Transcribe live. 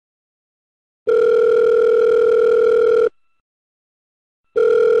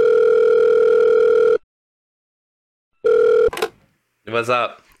What's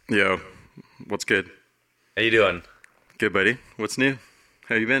up? Yo, what's good? How you doing? Good, buddy. What's new?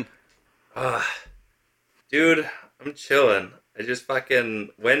 How you been? Dude, I'm chilling. I just fucking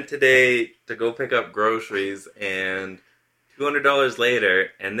went today to go pick up groceries and $200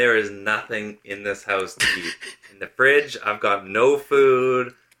 later and there is nothing in this house to eat. In the fridge, I've got no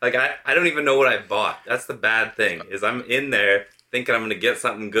food. Like I don't even know what I bought. That's the bad thing, is I'm in there thinking I'm gonna get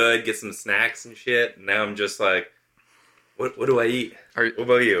something good, get some snacks and shit, and now I'm just like, what do I eat? What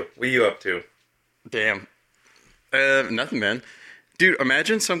about you? What are you up to? Damn. Nothing, man. Dude,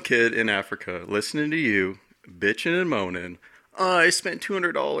 imagine some kid in Africa listening to you, bitching and moaning. Oh, I spent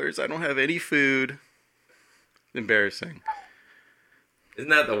 $200. I don't have any food. Embarrassing.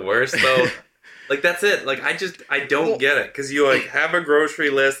 Isn't that the worst though? Like that's it. Like I don't get it, because you like have a grocery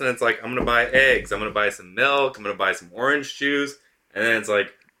list and it's like, I'm gonna buy eggs, I'm gonna buy some milk, I'm gonna buy some orange juice, and then it's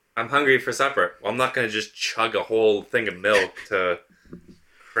like, I'm hungry for supper. Well, I'm not gonna just chug a whole thing of milk to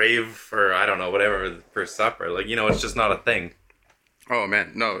crave for, I don't know, whatever for supper. Like, it's just not a thing. Oh,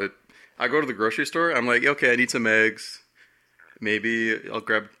 man. No, I go to the grocery store. I'm like, okay, I need some eggs. Maybe I'll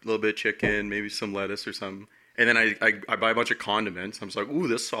grab a little bit of chicken, maybe some lettuce or something. And then I buy a bunch of condiments. I'm just like, ooh,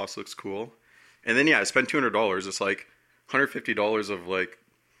 this sauce looks cool. And then, I spend $200. It's like $150 of, like,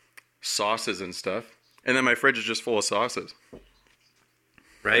 sauces and stuff. And then my fridge is just full of sauces.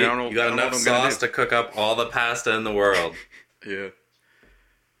 Right? You got enough sauce to cook up all the pasta in the world. Yeah.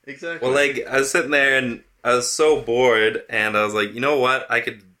 Exactly. Well, like, I was sitting there and I was so bored, and I was like, you know what?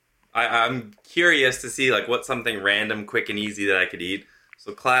 I'm curious to see, like, what's something random, quick, and easy that I could eat.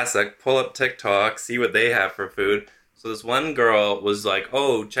 So, classic, pull up TikTok, see what they have for food. So, this one girl was like,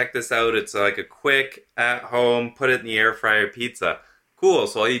 oh, check this out. It's like a quick, at-home, put it in the air fryer pizza. Cool.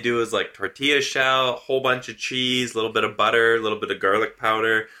 So, all you do is, like, tortilla shell, whole bunch of cheese, a little bit of butter, a little bit of garlic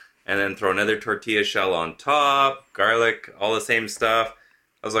powder, and then throw another tortilla shell on top, garlic, all the same stuff.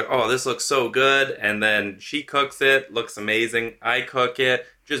 I was like, oh, this looks so good. And then she cooks it, looks amazing. I cook it,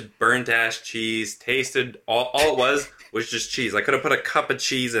 just burnt ass cheese, tasted, all it was just cheese. I could have put a cup of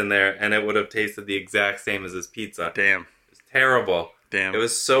cheese in there and it would have tasted the exact same as this pizza. Damn. It was terrible. Damn. It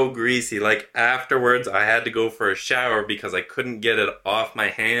was so greasy. Like, afterwards, I had to go for a shower because I couldn't get it off my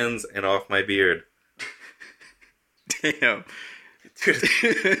hands and off my beard. Damn. Dude,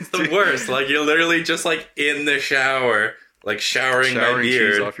 it's the worst. Like, you're literally just, like, in the shower, like, showering my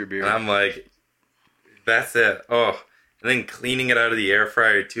beard. Cheese off your beard. And I'm like, that's it. Oh. And then cleaning it out of the air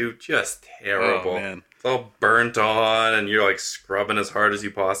fryer, too. Just terrible. Oh, man. It's all burnt on, and you're, like, scrubbing as hard as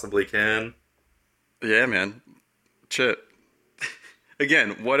you possibly can. Yeah, man. Shit.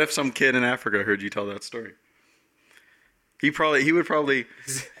 Again, what if some kid in Africa heard you tell that story? He would probably,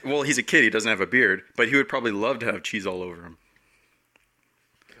 well, he's a kid, he doesn't have a beard, but he would probably love to have cheese all over him.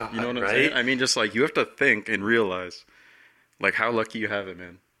 God, You know what I'm saying? I mean, just like, you have to think and realize, like, how lucky you have it,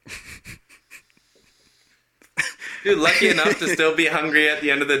 man. Dude, lucky enough to still be hungry at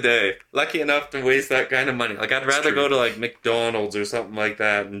the end of the day. Lucky enough to waste that kind of money. Like, I'd rather go to, like, McDonald's or something like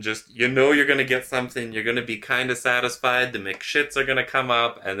that and just, you're going to get something, you're going to be kind of satisfied, the McShits are going to come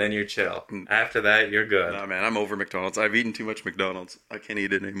up, and then you're chill. After that, you're good. Nah, man, I'm over McDonald's. I've eaten too much McDonald's. I can't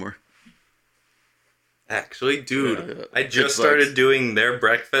eat it anymore. Actually, dude, Yeah, I just started doing their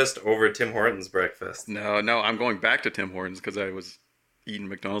breakfast over Tim Hortons breakfast. No, I'm going back to Tim Hortons because I was eating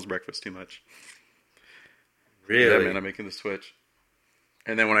McDonald's breakfast too much. Really? Yeah, man, I'm making the switch.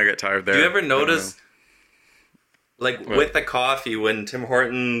 And then when I get tired there... Do you ever notice, like, with the coffee, when Tim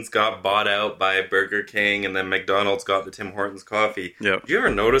Hortons got bought out by Burger King and then McDonald's got the Tim Hortons coffee, Yep. do you ever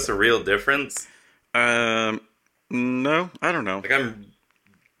notice a real difference? No, I don't know.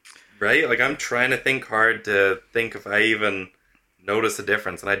 Like, I'm trying to think hard to think if I even notice a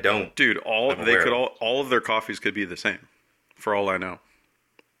difference, and I don't. Dude, all of their coffees could be the same, for all I know.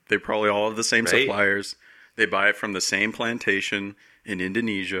 They probably all have the same suppliers. They buy it from the same plantation in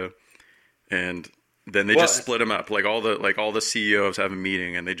Indonesia, and then they just split them up. Like all the CEOs have a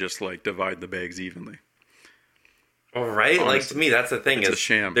meeting, and they just like divide the bags evenly. Oh, right? Honestly, like, to me, that's the thing. It's a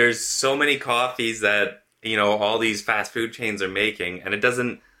sham. There's so many coffees that, all these fast food chains are making, and it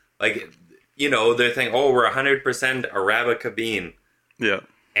doesn't, like, they're saying, oh, we're 100% Arabica bean. Yeah.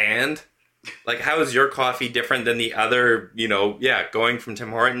 And, like, how is your coffee different than the other, going from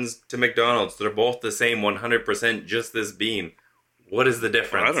Tim Hortons to McDonald's? They're both the same 100%, just this bean. What is the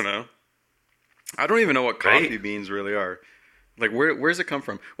difference? I don't know. I don't even know what coffee beans really are. Like, where's it come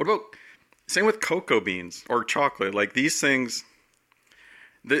from? What about, same with cocoa beans or chocolate? Like, these things,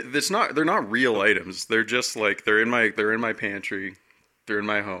 they're not real items. They're just like, they're in my pantry. They're in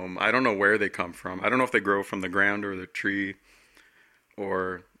my home. I don't know where they come from. I don't know if they grow from the ground or the tree,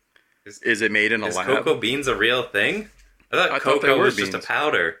 or is it made in a lab? Is cocoa beans a real thing? I thought I thought they cocoa were was just a beans.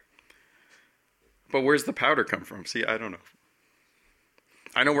 powder. But where's the powder come from? See, I don't know.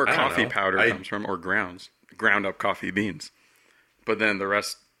 I know where I don't coffee know. powder I- comes from, or ground up coffee beans. But then the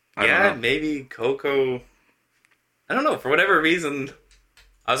rest, I Yeah, don't know. maybe cocoa. I don't know. For whatever reason,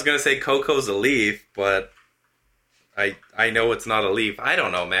 I was gonna say cocoa's a leaf, but I know it's not a leaf. I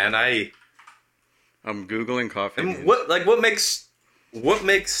don't know, man. I'm googling coffee beans. What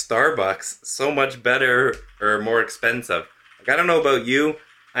makes Starbucks so much better or more expensive? Like, I don't know about you.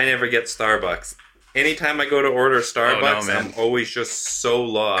 I never get Starbucks. Anytime I go to order Starbucks, man. I'm always just so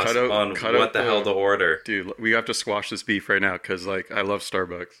lost Cut out- on cut what out the the- hell to order. Dude, we have to squash this beef right now because, like, I love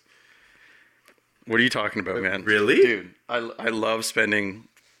Starbucks. What are you talking about, man? Really? Dude, I love spending,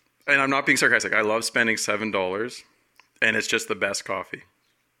 and I'm not being sarcastic, I love spending $7, and it's just the best coffee.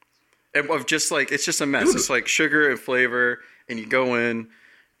 Of just, like, it's just a mess. Dude. It's, like, sugar and flavor, and you go in,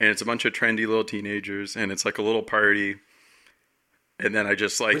 and it's a bunch of trendy little teenagers, and it's, like, a little party, and then I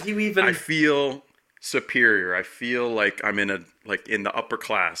just, like, Would you even- I feel superior. I feel like I'm in the upper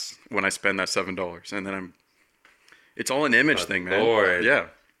class when I spend that $7, and then it's all an image Good thing, man. Lord. Yeah.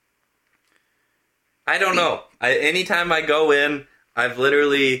 I don't know. Anytime I go in, I've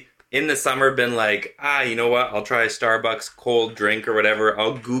literally in the summer been like, you know what? I'll try a Starbucks cold drink or whatever.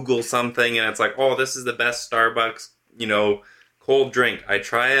 I'll Google something and it's like, oh, this is the best Starbucks, cold drink. I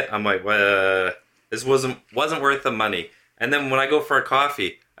try it. I'm like, this wasn't worth the money. And then when I go for a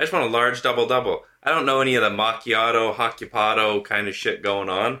coffee, I just want a large double. I don't know any of the macchiato, hoccupado kind of shit going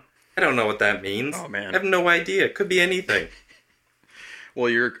on. I don't know what that means. Oh, man. I have no idea. It could be anything. Well,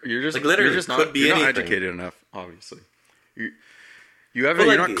 you're just Like, literally, you're just could not, be you're not anything. educated enough, obviously. You haven't.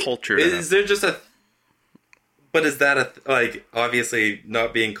 But, You're like, not cultured Is enough. there just a? But is that obviously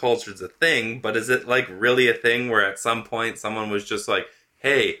not being cultured is a thing, but is it like really a thing where at some point someone was just like,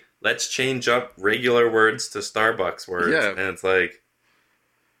 hey, let's change up regular words to Starbucks words, Yeah. and it's like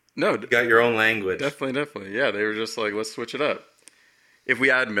No, you got your own language. definitely. Yeah, they were just like, let's switch it up. If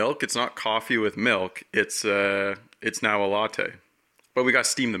we add milk, it's not coffee with milk. It's now a latte. But we got to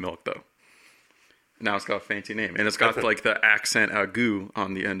steam the milk though. Now it's got a fancy name, and it's got like the accent agu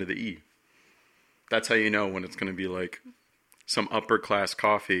on the end of the e. That's how you know when it's going to be like some upper class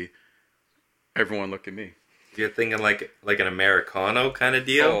coffee. Everyone look at me. You're thinking like an Americano kind of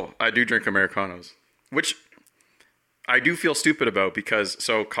deal. Oh, I do drink Americanos, which I do feel stupid about because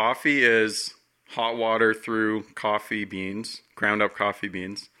coffee is hot water through coffee beans, ground up coffee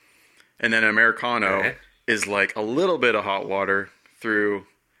beans, and then Americano Okay. is like a little bit of hot water through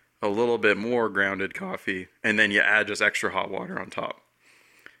a little bit more grounded coffee, and then you add just extra hot water on top.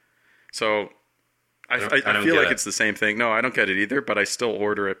 So I don't feel get like it. it's the same thing. No, I don't get it either, but I still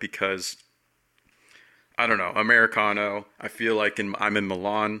order it because I don't know, Americano. I feel like I'm in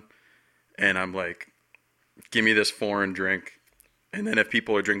Milan, and I'm like, give me this foreign drink. And then if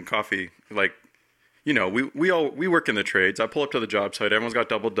people are drinking coffee, like, we work in the trades. I pull up to the job site. Everyone's got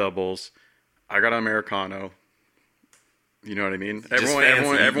doubles. I got an Americano. You know what I mean? Everyone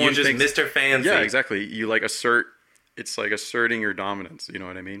You're just thinks, Mr. Fancy. yeah, exactly. You like assert. It's like asserting your dominance. You know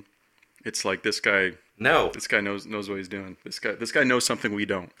what I mean? It's like this guy No, knows what he's doing. This guy knows something we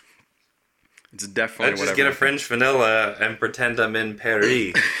don't. It's definitely let's just get a French vanilla and pretend I'm in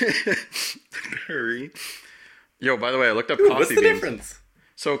Paris. Hurry. Yo, by the way, I looked up Ooh, coffee what's the beans. difference?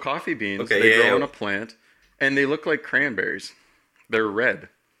 So coffee beans, Okay, they yeah, grow yeah. on a plant, and they look like cranberries. They're red.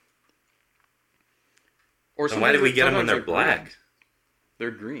 Or Then why did we get them when sometimes they're green. black?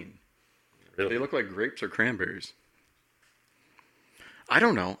 They're green. Really? They look like grapes or cranberries. I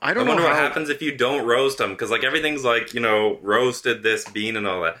don't know. I I don't know wonder what how. happens if you don't roast them, because like everything's like roasted this bean and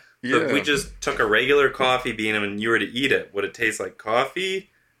all that. So if Yeah. we just took a regular coffee bean and you were to eat it, would it taste like coffee,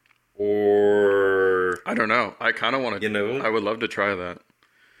 or I don't know. I kind of want to. I would love to try that.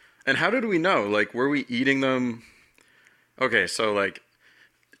 And how did we know? Like, were we eating them? Okay, so like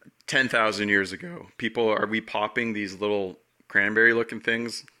 10,000 years ago, are we popping these little cranberry-looking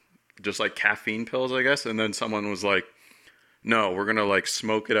things, just like caffeine pills, I guess? And then someone was like, "No, we're gonna like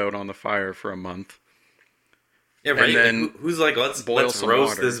smoke it out on the fire for a month." yeah, right? and then Like, who's like let's boil some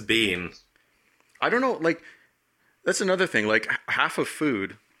roast water. this bean? I don't know. Like, that's another thing. Like, half of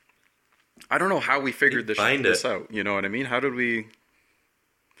food. I don't know how we figured this out. You know what I mean? How did we?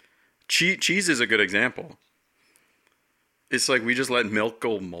 Cheese is a good example. It's like we just let milk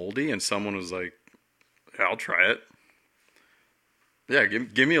go moldy, and someone was like, "Yeah, I'll try it." Yeah,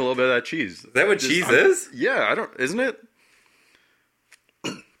 give me a little bit of that cheese. Is that what cheese is? Yeah, I don't. Isn't it?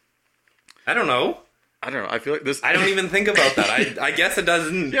 I don't know. I don't know. I feel like this. I don't even think about that. I guess it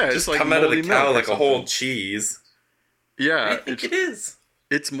doesn't Yeah, it's just like come out of the moldy cow milk or like a whole something. cheese. I Yeah, think it is.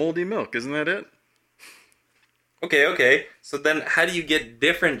 it's moldy milk, isn't that it? Okay. So then how do you get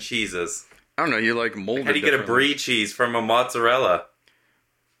different cheeses? I don't know. You like mold How it do you get a differently. brie cheese from a mozzarella?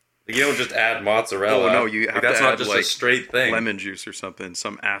 Like, you don't just add Oh mozzarella. no, you Like, have to that's not add just a like straight thing. lemon juice or something,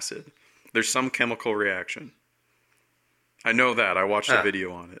 some acid. There's some chemical reaction. I know that. I watched a Huh.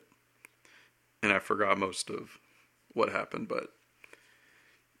 video on it, and I forgot most of what happened. But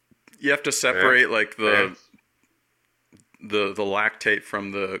you have to separate like Fair. the lactate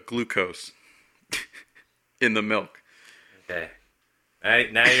from the glucose in the milk. Okay. All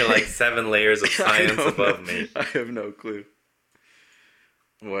right, now you're like 7 layers of I science don't above know. me. I have no clue.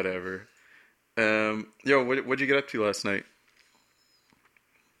 Whatever. Yo, what'd you get up to last night?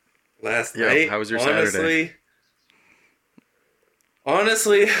 Last Yeah, night, how was your honestly, Saturday?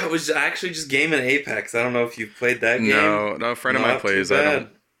 honestly, I was actually just gaming Apex. I don't know if you've played that game. No, a friend of mine Not too plays. bad.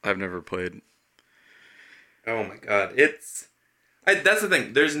 I've never played. Oh my god, that's the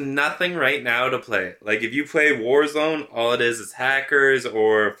thing. There's nothing right now to play. Like, if you play Warzone, all it is hackers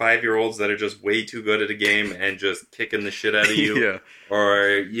or 5-year-olds that are just way too good at a game and just kicking the shit out of you. Yeah.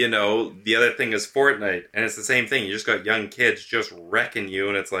 Or, the other thing is Fortnite, and it's the same thing. You just got young kids just wrecking you,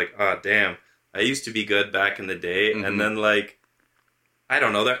 and it's like, oh, damn. I used to be good back in the day, Mhm. and then, like, I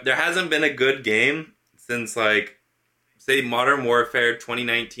don't know. There hasn't been a good game since, like, say Modern Warfare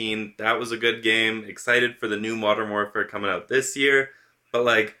 2019. That was a good game. Excited for the new Modern Warfare coming out this year. But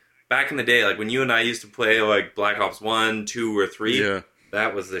like back in the day, like when you and I used to play like Black Ops 1, 2, or 3, Yeah.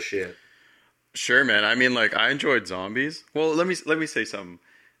 that was the shit. Sure, man. I mean, like, I enjoyed zombies. Well, let me say something.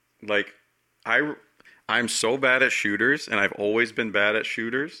 Like, I'm so bad at shooters, and I've always been bad at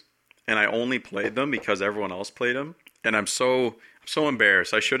shooters, and I only played them because everyone else played them, and I'm so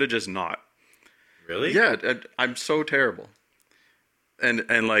embarrassed. I should have just not. Really? Yeah, I'm so terrible.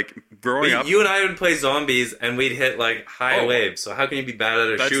 And like growing up, You and I would play zombies and we'd hit like high Oh. waves. So how can you be bad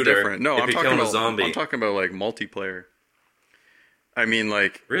at a that's shooter different. No, if I'm you're talking killing about a zombie? I'm talking about like multiplayer. I mean,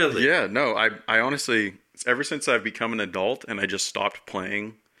 like, Really? yeah, no, I honestly, ever since I've become an adult and I just stopped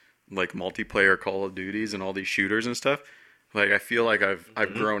playing like multiplayer Call of Duties and all these shooters and stuff, like I feel like I've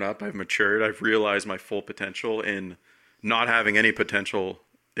grown up, I've matured, I've realized my full potential in not having any potential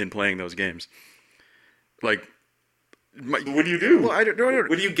in playing those games. Like, What do you do? well,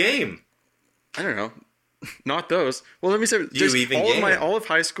 What do you game? I don't know. Not those. Well, let me say, you even game it? all of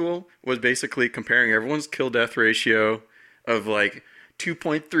high school was basically comparing everyone's kill death ratio of like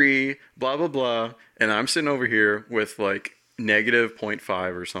 2.3, blah blah blah, and I'm sitting over here with like negative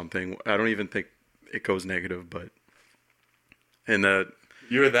 -0.5 or something. I don't even think it goes negative, but and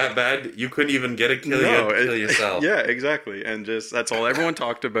You were that bad? You couldn't even get a kill. You had to kill yourself. yeah, exactly, and just that's all everyone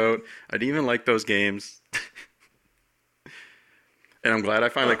talked about. I didn't even like those games. And I'm glad I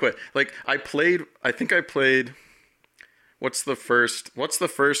finally quit. Like I think I played what's the first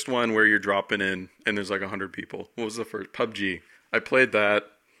one where you're dropping in and there's like 100 people? What was the first? PUBG. I played that.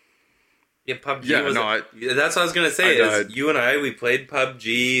 Yeah, PUBG Yeah, was. no, That's what I was gonna say. I Is died. you and I we played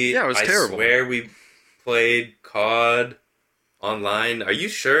PUBG. Yeah, it was I terrible. swear we played COD online. Are you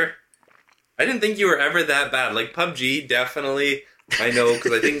sure? I didn't think you were ever that bad. Like PUBG, definitely. I know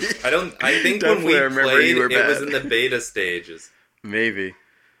because I think I think when we Definitely, I remember played, you were it was bad. in the beta stages. Maybe.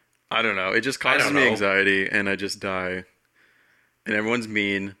 I don't know. It just I causes don't me know. anxiety and I just die. And everyone's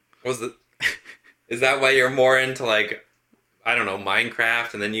mean. Was it? Is that why you're more into like? I don't know,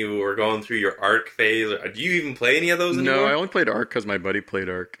 Minecraft, and then you were going through your Ark phase. Do you even play any of those anymore? No, I only played Ark because my buddy played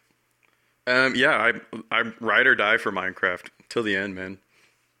Ark. Yeah, I ride or die for Minecraft till the end, man.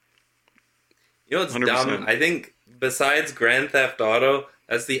 You know what's 100%. dumb? I think besides Grand Theft Auto,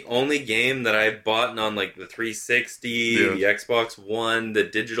 that's the only game that I bought on like the 360, Yeah. the Xbox One, the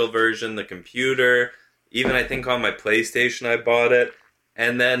digital version, the computer. Even I think on my PlayStation I bought it.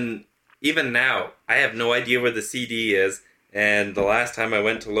 And then even now, I have no idea where the CD is. And the last time I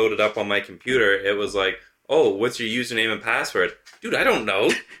went to load it up on my computer, it was like, oh, what's your username and password? Dude, I don't know.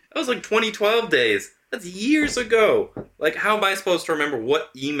 That was like 2012 days. That's years ago. Like, how am I supposed to remember what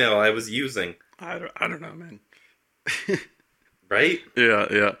email I was using? I don't know, man. Right?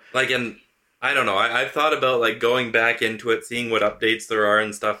 Yeah. Like, and I don't know. I've thought about like going back into it, seeing what updates there are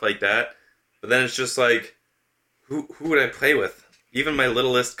and stuff like that. But then it's just like, who would I play with? Even my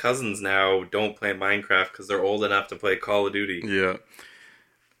littlest cousins now don't play Minecraft because they're old enough to play Call of Duty.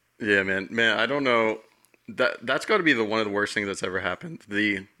 Yeah, man. I don't know. That's got to be one of the worst things that's ever happened.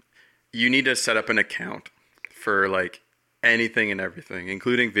 You need to set up an account for like anything and everything,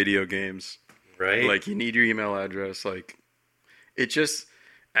 including video games. Right? Like you need your email address. Like it just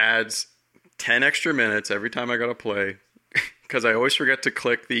adds 10 extra minutes every time I gotta play because I always forget to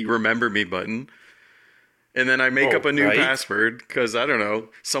click the remember me button. And then I make up a new right? password because I don't know.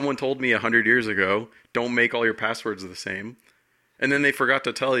 Someone told me 100 years ago, don't make all your passwords the same. And then they forgot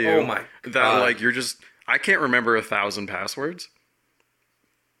to tell Oh you my that god. like you're just. I can't remember 1,000 passwords.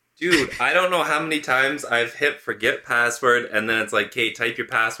 Dude, I don't know how many times I've hit forget password and then it's like, okay, type your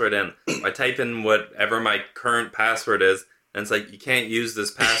password in. I type in whatever my current password is, and it's like, you can't use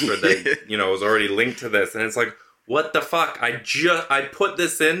this password that, is already linked to this. And it's like, what the fuck? I put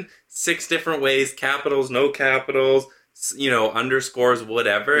this in 6 different ways, capitals, no capitals, underscores,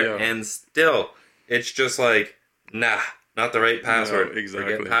 whatever, Yeah. and still, it's just like, nah, not the right password. No,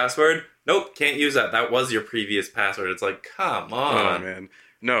 exactly. Forget password? Nope, can't use that. That was your previous password. It's like, come Oh on. man.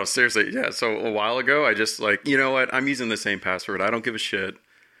 No, seriously. Yeah. So a while ago, I just like, you know what? I'm using the same password. I don't give a shit.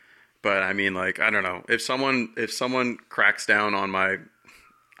 But I mean, like, I don't know. If someone cracks down on my,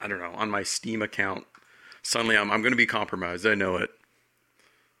 I don't know, on my Steam account, suddenly I'm going to be compromised. I know it.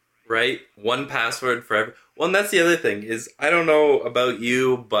 Right? One password for every. Well, and that's the other thing is I don't know about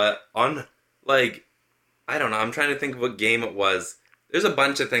you, but on like I don't know. I'm trying to think of what game it was. There's a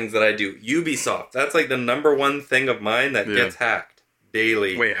bunch of things that I do. Ubisoft. That's like the number one thing of mine that Yeah. gets hacked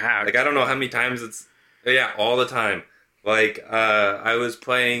daily. Wait, hacked? Like I don't know how many times it's. Yeah, all the time. Like I was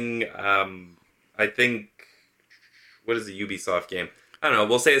playing. I think. What is the Ubisoft game? I don't know.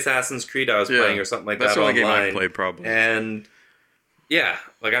 We'll say Assassin's Creed. I was Yeah. playing or something like That's that the only online. game I played, probably. And yeah,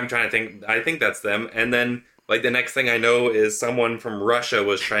 like I'm trying to think. I think that's them. And then like the next thing I know is someone from Russia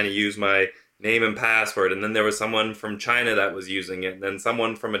was trying to use my name and password, and then there was someone from China that was using it, and then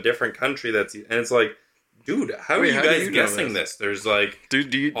someone from a different country and it's like, dude, how are Wait, you how do guys you know guessing this? this? There's like, Do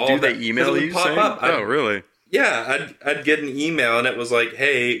they all that- email 'cause it would you pop saying? up. Oh, really? yeah, I'd get an email and it was like,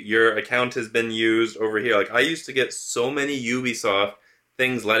 hey, your account has been used over here. Like I used to get so many Ubisoft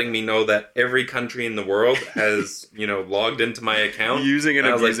things letting me know that every country in the world has, logged into my account. Using and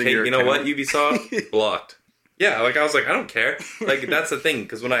I was like, abusing hey, your you know what, account. Ubisoft? Blocked. Yeah, like I was like, I don't care. Like that's the thing,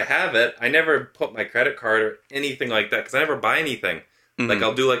 because when I have it, I never put my credit card or anything like that, because I never buy anything. Like Mhm.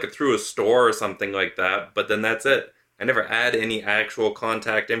 I'll do like through a store or something like that, but then that's it. I never add any actual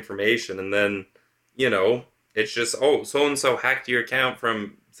contact information, and then, it's just, oh, so and so hacked your account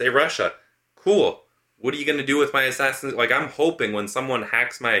from say Russia. Cool. What are you gonna do with my Assassin's? Like I'm hoping when someone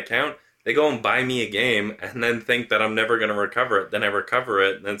hacks my account, they go and buy me a game and then think that I'm never gonna recover it. Then I recover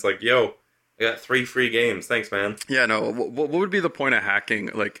it, and then it's like, yo, I got 3 free games. Thanks, man. Yeah, no. What would be the point of hacking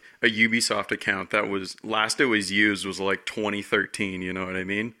like a Ubisoft account that was last it was used was like 2013? You know what I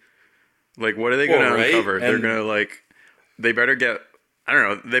mean? Like, what are they going Well, to right? uncover? They're And- going to like, they better get. I don't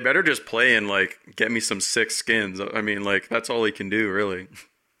know. They better just play and like get me some sick skins. I mean, like that's all he can do, really.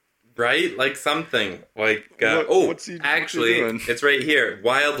 Right? Like something. Like, What's he actually, doing? it's right here.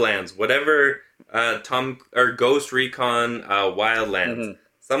 Wildlands. Whatever Ghost Recon Wildlands. Mm-hmm.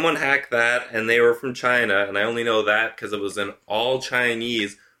 Someone hacked that, and they were from China, and I only know that because it was in all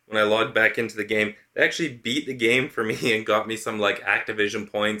Chinese when I logged back into the game. They actually beat the game for me and got me some, like, Activision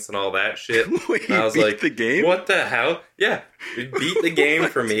points and all that shit. Wait, and I was beat like, the game? what the hell? Yeah, it beat the game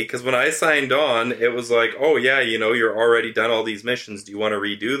for me, because when I signed on, it was like, oh, yeah, you're already done all these missions. Do you want to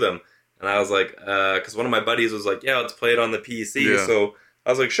redo them? And I was like, because one of my buddies was like, yeah, let's play it on the PC. Yeah. So I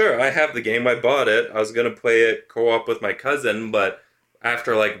was like, sure, I have the game. I bought it. I was going to play it co-op with my cousin, but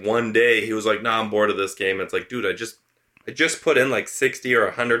after like one day, he was like, nah, I'm bored of this game. It's like, dude, I just put in like $60 or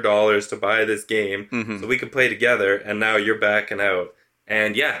 $100 to buy this game so we could play together, and now you're backing out.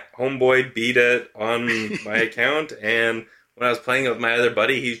 And yeah, homeboy beat it on my account, and when I was playing it with my other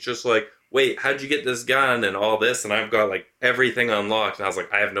buddy, he's just like, wait, how'd you get this gun and all this? And I've got like everything unlocked, and I was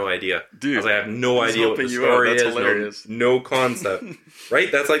like, I have no idea. Dude, I was like, I have no he's idea what the helping you out. story That's is. hilarious. No concept. Right?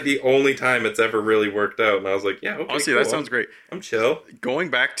 That's like the only time it's ever really worked out. And I was like, yeah, okay, Honestly, cool. that sounds great. I'm chill. Going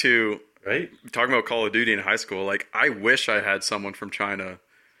back to Right? talking about Call of Duty in high school, like I wish I had someone from China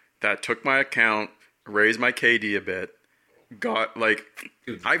that took my account, raised my KD a bit, got like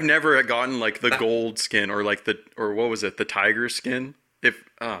Dude. I've never gotten like the gold skin or like or what was it, the tiger skin?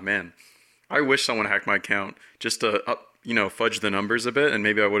 Oh man, I wish someone hacked my account just to fudge the numbers a bit, and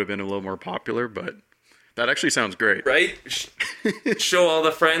maybe I would have been a little more popular. But that actually sounds great. Right? Show all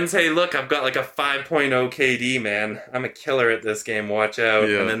the friends, hey, look, I've got like a 5.0 KD, man. I'm a killer at this game, watch out.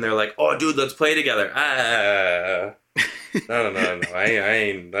 Yeah. And then they're like, oh, dude, let's play together. No. I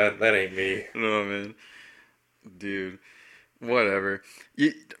ain't, that ain't me. Oh man, dude, whatever.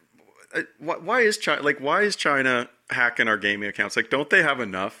 Why is China hacking our gaming accounts? Like, don't they have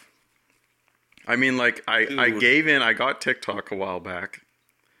enough? I mean, like, I got TikTok a while back,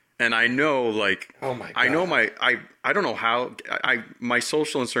 and I know, like, Oh my God. I know I don't know how, my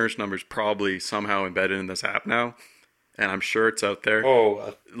social insurance number is probably somehow embedded in this app now, and I'm sure it's out there.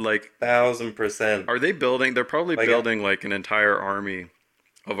 Oh, Like, 1,000%. are they building? They're probably Like, building like an entire army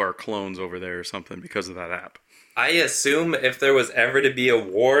of our clones over there or something because of that app. I assume if there was ever to be a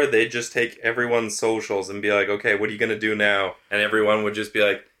war, they'd just take everyone's socials and be like, okay, what are you going to do now? And everyone would just be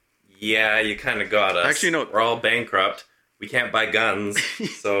like, yeah, you kind of got us. Actually, no. We're all bankrupt. We can't buy guns.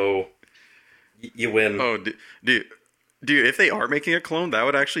 So you win. Oh, if they are making a clone, that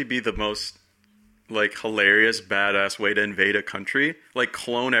would actually be the most like hilarious, badass way to invade a country. Like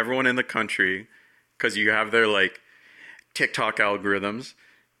clone everyone in the country because you have their like TikTok algorithms,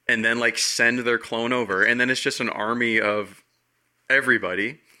 and then like send their clone over, and then it's just an army of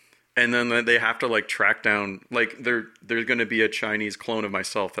everybody, and then they have to like track down like there's going to be a Chinese clone of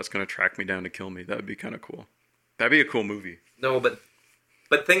myself that's going to track me down to kill me. That'd be kind of cool. That'd be a cool movie. No, but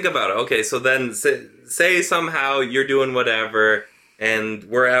think about it. Okay, so then say somehow you're doing whatever, and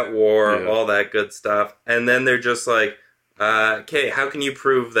we're at war, Yeah. all that good stuff, and then they're just like, okay, how can you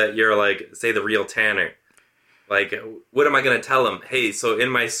prove that you're like, say, the real Tanner? Like, what am I going to tell them? Hey, so in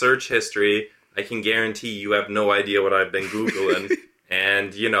my search history, I can guarantee you have no idea what I've been Googling.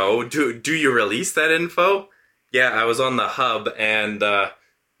 And, you know, do you release that info? Yeah, I was on the hub, and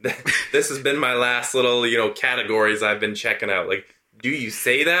this has been my last little, you know, categories I've been checking out. Like, do you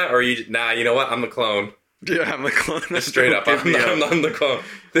say that, or are you, nah, you know what, I'm the clone. Yeah, I'm the clone. Just straight up, I'm the clone.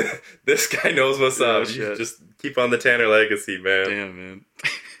 This guy knows what's up. Shit. Just keep on the Tanner legacy, man. Damn, man.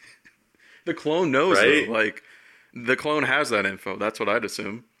 The clone knows, Right? though. Like, the clone has that info. That's what I'd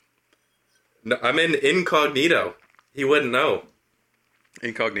assume. No, I'm in incognito. He wouldn't know.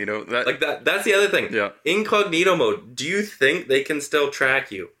 Incognito. That's the other thing. Yeah. Incognito mode. Do you think they can still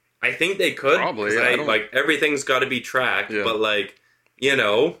track you? I think they could. Probably. 'Cause I don't- like everything's got to be tracked. Yeah. But like, you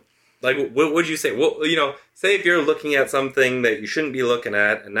know, like what would you say? Well, you know, say if you're looking at something that you shouldn't be looking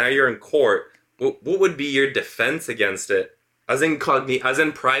at, and now you're in court. What would be your defense against it? As in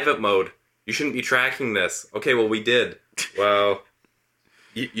private mode. You shouldn't be tracking this. Okay, well we did. Well,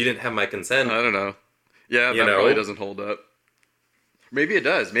 you didn't have my consent. I don't know. Yeah, You that know? probably doesn't hold up. Maybe it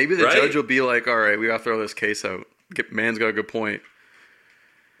does. Maybe the Right? judge will be like, all right, we got to throw this case out. Man's got a good point.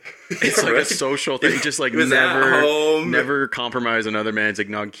 It's like a Right? social thing. Just like He was at home. never compromise another man's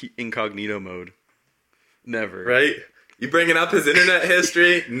incognito mode. Never. Right? You bringing up his internet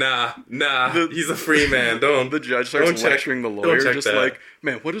history? Nah. He's a free man. Don't. The judge starts Don't check- lecturing the don't lawyer, check just that. like,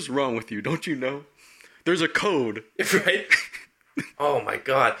 man, what is wrong with you? Don't you know? There's a code. Right? Oh my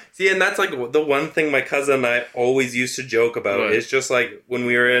god. See, and that's like the one thing my cousin and I always used to joke about. What? Is just like when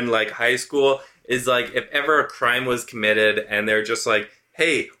we were in like high school, is like if ever a crime was committed and they're just like,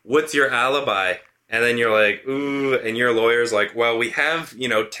 hey, what's your alibi? And then you're like, ooh, and your lawyer's like, well, we have, you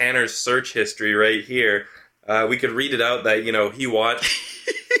know, Tanner's search history right here. We could read it out that, you know, he watched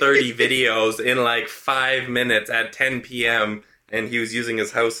 30 videos in like 5 minutes at 10 p.m. and he was using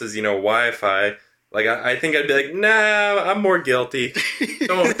his house's, you know, Wi-Fi. Like, I think I'd be like, nah, I'm more guilty.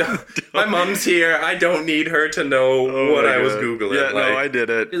 Don't. My mom's here. I don't need her to know what my I was God. Googling. Yeah, like, no, I did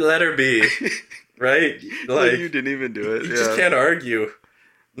it. let her be. Right? Like, you didn't even do it. you Yeah. just can't argue.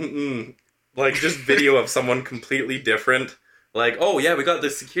 Mm-mm. Like, just video of someone completely different. Like, oh, yeah, we got the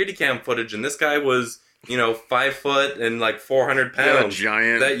security cam footage, and this guy was, you know, 5 foot and like 400 He had a pounds.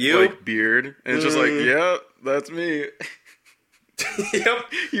 giant Is that you? like beard, and it's just like, yeah, that's me. Yep.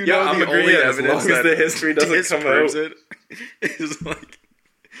 You Yeah, know, I'm the only agreeing. As evidence long as that the history doesn't come out. disproves it is like,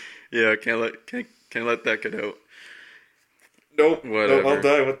 yeah, can't let that get out. Nope. Whatever. No, I'll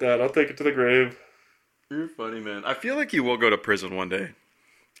die with that. I'll take it to the grave. You're funny, man. I feel like you will go to prison one day.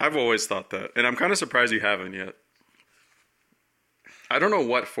 I've always thought that, and I'm kind of surprised you haven't yet. I don't know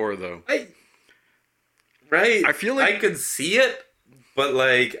what for though. Right. I feel like- I could see it, but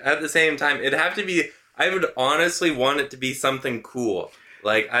like at the same time, it'd have to be. I would honestly want it to be something cool.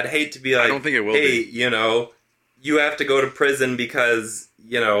 Like I'd hate to be like, don't think it will hey, be. you know, you have to go to prison because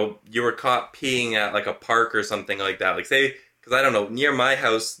you know you were caught peeing at like a park or something like that. Like say, because I don't know, near my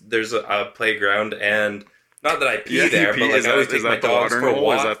house there's a playground, and not that I pee there, but like I always take my dogs for a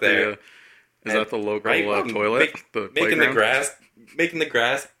walk there. Is that the local Right? toilet? The making the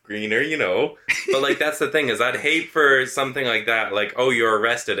grass greener, you know. But like that's the thing is I'd hate for something like that, like, oh, you're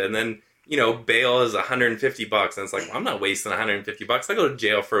arrested, and then, you know, bail is $150, and it's like, well, I'm not wasting $150. I go to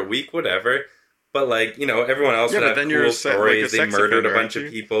jail for a week, whatever. But like, you know, everyone else would but have then cool you're stories. a They sex murdered offender, a bunch aren't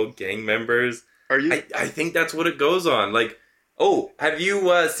of you? people, gang members. Are you? I think that's what it goes on. Like, oh, have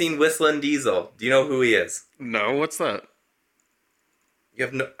you seen Whistling Diesel? Do you know who he is? No, what's that? You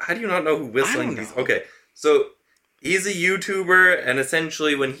have no. How do you not know who Whistling don't Diesel? know. Okay, so he's a YouTuber, and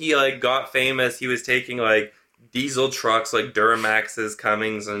essentially, when he like got famous, he was taking like diesel trucks, like Duramaxes,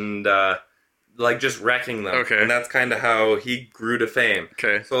 Cummings, and like just wrecking them. Okay. And that's kind of how he grew to fame.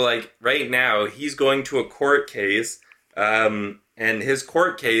 Okay. So like right now he's going to a court case, and his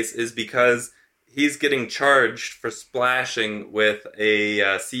court case is because he's getting charged for splashing with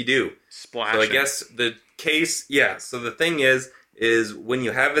a Sea-Doo. Splashing. So I guess the case, yeah. So the thing is when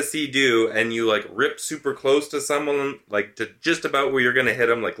you have a Sea-Doo and you like rip super close to someone, like to just about where you're gonna hit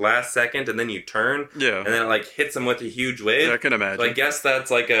them, like last second, and then you turn, Yeah. and then it like hits them with a huge wave. Yeah, I can imagine. So I guess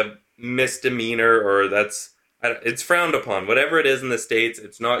that's like a misdemeanor, or it's frowned upon. Whatever it is in the States,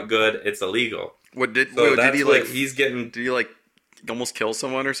 it's not good. It's illegal. What did So did that's he what like? he's getting. Did he like almost kill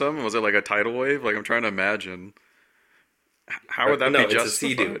someone or something? Was it like a tidal wave? Like I'm trying to imagine. How would that No, be it's a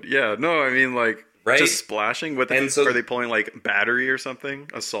justified? Sea-Doo. Yeah, no, I mean like Right? just splashing with. And so- are they pulling like battery or something?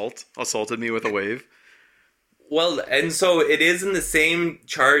 Assaulted me with a wave. Well, and so it is in the same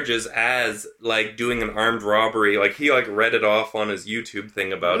charges as like doing an armed robbery. Like he like read it off on his YouTube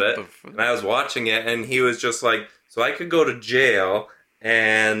thing about What it, the fuck? and I was watching it, and he was just like, "So I could go to jail,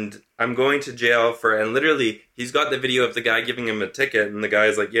 and I'm going to jail for." And literally, he's got the video of the guy giving him a ticket, and the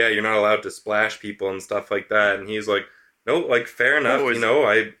guy's like, "Yeah, you're not allowed to splash people and stuff like that." And he's like, "No, like fair enough, Oh, is- you know,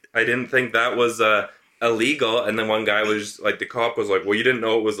 I didn't think that was illegal." And then one guy was like, the cop was like, "Well, you didn't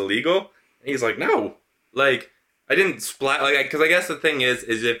know it was illegal?" And he's like, "No, like." I didn't splash, like, because I guess the thing is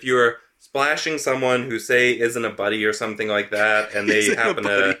if you're splashing someone who, say, isn't a buddy or something like that, and they Isn't a happen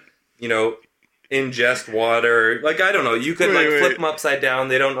buddy. to, you know, ingest water, like, I don't know, you could, Wait. flip them upside down,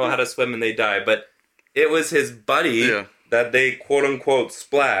 they don't know how to swim and they die, but it was his buddy Yeah. that they, quote-unquote,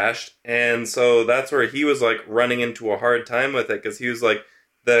 splashed, and so that's where he was, like, running into a hard time with it, because he was like,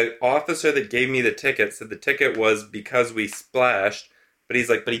 the officer that gave me the ticket said the ticket was because we splashed, but he's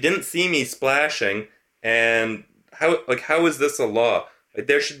like, but he didn't see me splashing, and how is this a law? Like,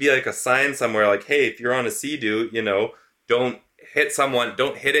 there should be like a sign somewhere like, hey, if you're on a Sea-Doo, you know, don't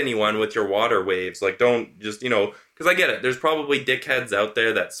hit anyone with your water waves. Like, don't just, you know, because I get it. There's probably dickheads out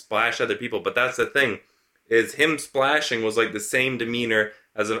there that splash other people, but that's the thing, is him splashing was like the same demeanor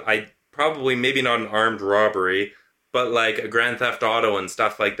as probably maybe not an armed robbery, but like a Grand Theft Auto and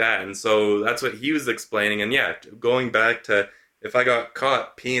stuff like that. And so that's what he was explaining. And yeah, going back to if I got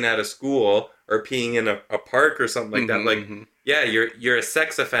caught peeing at a school or peeing in a park or something like that, like, yeah, you're a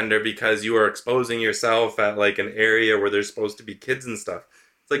sex offender because you are exposing yourself at like an area where there's supposed to be kids and stuff.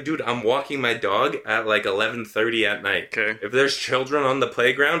 It's like, dude, I'm walking my dog at like 11:30 at night. Okay. If there's children on the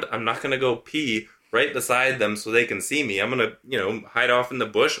playground, I'm not gonna go pee right beside them so they can see me. I'm gonna, you know, hide off in the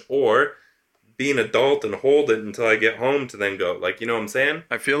bush or be an adult and hold it until I get home to then go. Like, you know what I'm saying?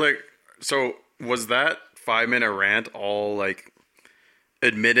 I feel like, so was that 5-minute rant all like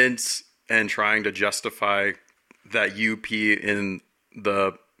admittance and trying to justify that you pee in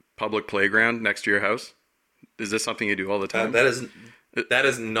the public playground next to your house? Is this something you do all the time? That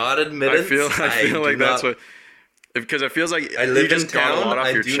is not admittance. I feel like that's what, because it feels like I you live just in got a town. lot off I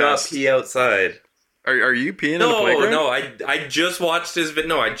your do not chest. pee outside. Are you peeing in the playground? No, I just watched his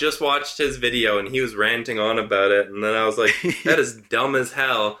I just watched his video and he was ranting on about it, and then I was like, that is dumb as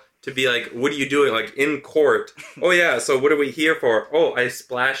hell to be like, what are you doing, like, in court? Oh yeah, so what are we here for? Oh, I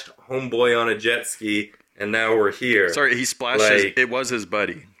splashed homeboy on a jet ski and now we're here. Sorry, he splashed. Like- it was his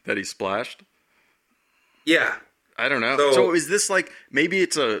buddy that he splashed. Yeah. I don't know. So- So is this like, maybe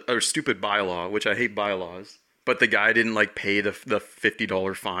it's a stupid bylaw, which I hate bylaws, but the guy didn't like pay the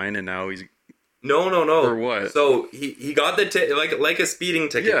 $50 fine, and now he's No. Or what? So he got the ticket, like a speeding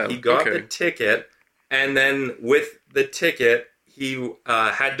ticket. Yeah, He got okay. the ticket, and then with the ticket, he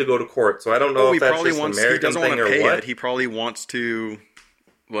had to go to court. So I don't know he if that's probably just wants. an He American doesn't want thing to or pay what. it. He probably wants to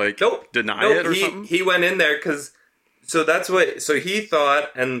like Nope. deny Nope, it or something. He went in there because, so that's what, so he thought,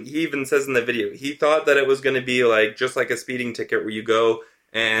 and he even says in the video, he thought that it was going to be like, just like a speeding ticket where you go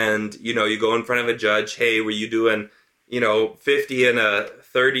and, you know, you go in front of a judge, hey, were you doing, you know, 50 in a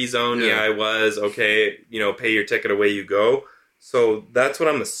 30 zone? Yeah. Yeah, I was. Okay, you know, pay your ticket, away you go. So that's what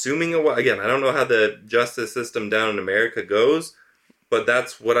I'm assuming. Again, I don't know how the justice system down in America goes, but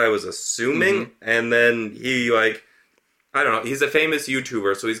that's what I was assuming. Mm-hmm. And then he, like, I don't know, he's a famous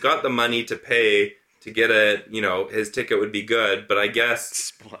YouTuber, so he's got the money to pay to get his ticket would be good, but I guess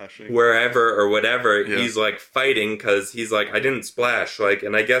Splashing. wherever or whatever, Yeah. he's like fighting because he's like, I didn't splash. Like,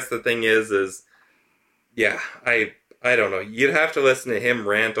 and I guess the thing is, yeah, I don't know. You'd have to listen to him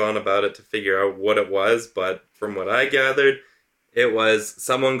rant on about it to figure out what it was, but from what I gathered, it was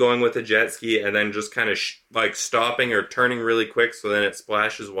someone going with a jet ski and then just kind of like stopping or turning really quick so then it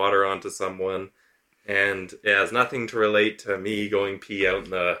splashes water onto someone. And it has nothing to relate to me going pee out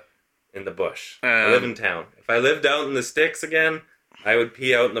in the bush. I live in town. If I lived out in the sticks again, I would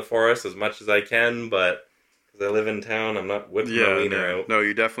pee out in the forest as much as I can, but because 'Cause I live in town. I'm not whipping my Yeah, wiener no, out. no,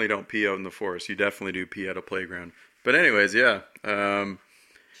 you definitely don't pee out in the forest. You definitely do pee at a playground. But anyways, yeah.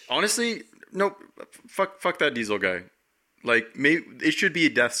 Honestly, no, fuck that Diesel guy. Like, maybe it should be a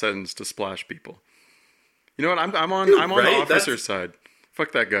death sentence to splash people. You know what? Dude, I'm on right? the officer's side.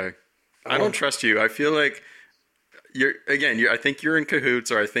 Fuck that guy. I don't trust you. I feel like I think you're in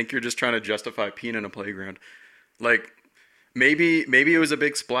cahoots, or I think you're just trying to justify peeing in a playground. Like, maybe it was a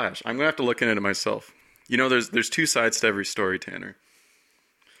big splash. I'm gonna have to look into it myself. You know, there's two sides to every story, Tanner.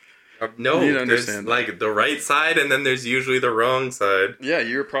 No, You need to there's understand that. like the right side, and then there's usually the wrong side. Yeah,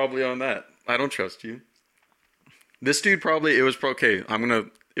 you're probably on that. I don't trust you. This dude probably it was probably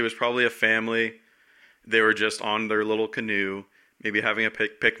a family. They were just on their little canoe, maybe having a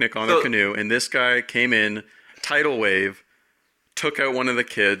picnic on their canoe, and this guy came in, tidal wave, took out one of the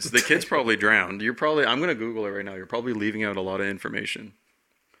kids. The kid's probably drowned. I'm gonna Google it right now. You're probably leaving out a lot of information.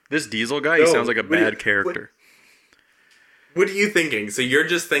 This Diesel guy, he sounds like a bad character. What are you thinking? So you're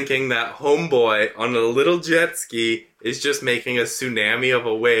just thinking that homeboy on a little jet ski is just making a tsunami of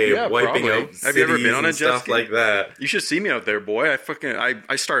a wave, Yeah, wiping probably. out Have cities you ever been on a and jet stuff ski? like that. You should see me out there, boy.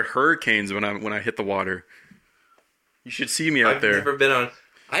 I start hurricanes when I hit the water. You should see me out I've there. never been on.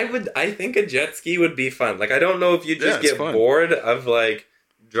 I think a jet ski would be fun. Like, I don't know if you Yeah, just it's get fun. bored of like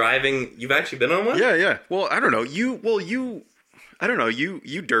driving. You've actually been on one? Yeah. Well, I don't know. I don't know.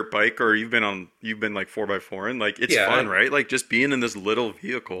 You dirt bike, or you've been like 4x4, and like it's Yeah. fun, right? Like just being in this little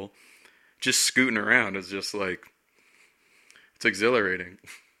vehicle, just scooting around is just like it's exhilarating.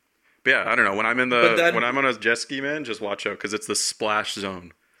 But yeah, I don't know. When I'm on a jet ski, man, just watch out because it's the splash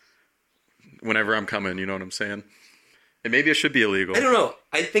zone. Whenever I'm coming, you know what I'm saying? And maybe it should be illegal. I don't know.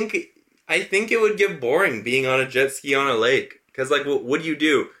 I think it would get boring being on a jet ski on a lake. Because, like, what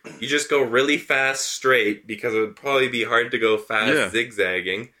do? You just go really fast straight because it would probably be hard to go fast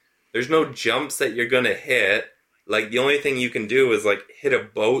zigzagging. There's no jumps that you're going to hit. Like, the only thing you can do is, like, hit a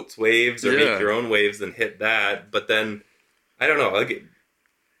boat's waves or make your own waves and hit that. But then, I don't know. Like,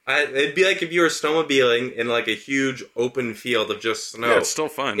 it'd be like if you were snowmobiling in, like, a huge open field of just snow. Yeah, it's still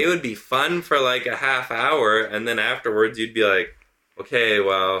fun. It would be fun for, like, a half hour. And then afterwards, you'd be like, okay,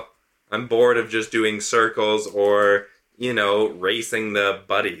 well, I'm bored of just doing circles or... racing the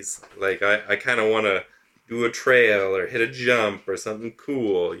buddies. Like, I kind of want to do a trail or hit a jump or something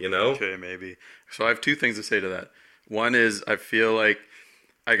cool, Okay, maybe. So I have two things to say to that. One is I feel like,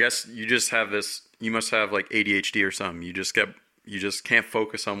 I guess you just have this, you must have like ADHD or something. You just can't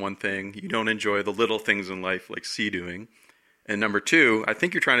focus on one thing. You don't enjoy the little things in life like sea-doing. And number two, I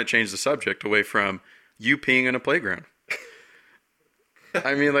think you're trying to change the subject away from you peeing in a playground.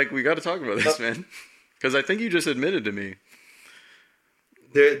 I mean, like, we got to talk about this, man. Because I think you just admitted to me.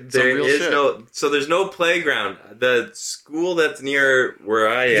 There is shit. so there's no playground. The school that's near where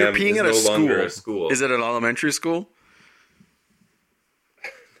I You're am peeing is at no a longer school. a school. Is it an elementary school?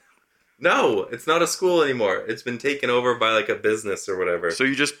 No, it's not a school anymore. It's been taken over by like a business or whatever. So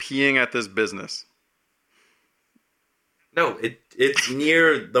you're just peeing at this business? No, it's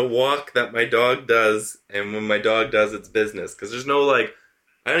near the walk that my dog does, and when my dog does its business. Because there's no like,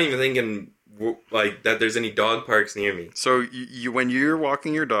 I don't even think like that there's any dog parks near me. So you when you're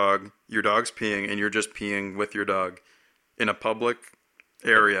walking your dog's peeing, and you're just peeing with your dog in a public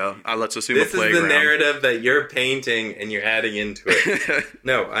area. Let's assume This a playground. is the narrative that you're painting and you're adding into it.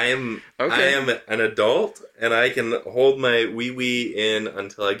 No, I am an adult, and I can hold my wee wee in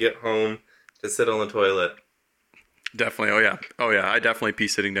until I get home to sit on the toilet. Definitely. Oh yeah. I definitely pee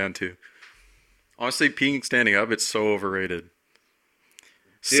sitting down too. Honestly, peeing standing up, it's so overrated.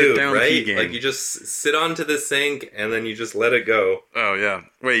 Dude, Sit down right? pee game. Like, you just sit onto the sink and then you just let it go. Oh yeah.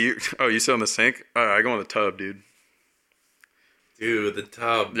 Wait, you sit on the sink? I go in the tub, dude. Dude, the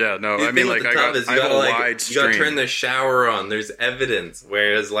tub. Yeah, no, The I mean, thing like, with the I tub is have a wide you gotta stream. turn the shower on. There's evidence.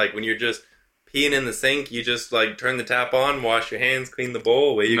 Whereas, like, when you're just peeing in the sink, you just, like, turn the tap on, wash your hands, clean the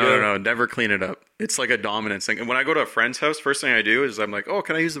bowl, away you go. No, never clean it up. It's like a dominant thing. And when I go to a friend's house, first thing I do is I'm like, oh,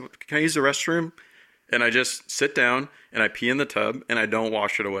 can I use the restroom? And I just sit down and I pee in the tub and I don't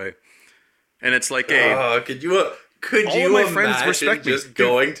wash it away. And it's like could you all of my friends imagine respect me. just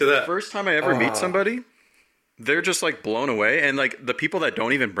going to that? First time I ever meet somebody, they're just like blown away. And like the people that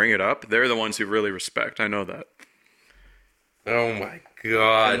don't even bring it up, they're the ones who really respect. I know that. Oh my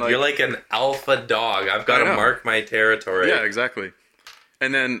god, like- you're like an alpha dog. I've got I to know. mark my territory. Yeah, exactly.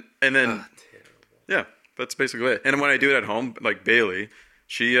 And then yeah, that's basically it. And when I do it at home, like Bailey,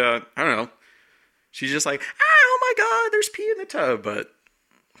 she I don't know, she's just like, oh my god, there's pee in the tub, but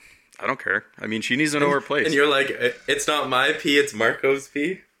I don't care. I mean, she needs to know her place. And you're like, it's not my pee, it's Marco's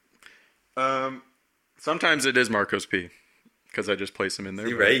pee. Sometimes it is Marco's pee. because I just place him in there.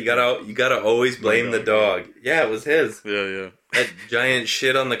 See, right? You gotta always blame the dog. Yeah, it was his. Yeah. That giant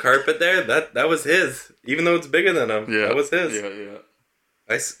shit on the carpet there, that was his. Even though it's bigger than him, Yeah. that was his. Yeah.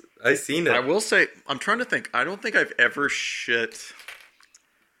 I seen it. I will say, I'm trying to think. I don't think I've ever shit.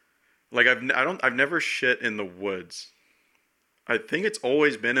 Like I've never shit in the woods. I think it's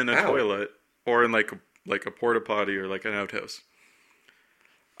always been in a toilet or in like a porta potty or like an outhouse.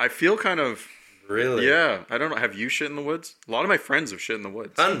 I feel kind of Really? Yeah. I don't know. Have you shit in the woods? A lot of my friends have shit in the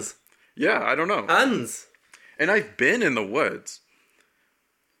woods. Tons. Yeah, I don't know. Tons. And I've been in the woods.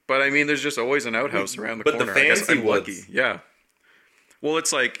 But I mean, there's just always an outhouse around the but corner. the I guess fancy I'm lucky. woods. Yeah. Well,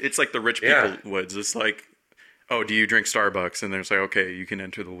 it's like the rich people woods. It's like, oh, do you drink Starbucks? And there's like, okay, you can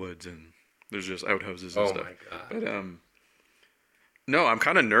enter the woods, and there's just outhouses and stuff. Oh my god. But no, I'm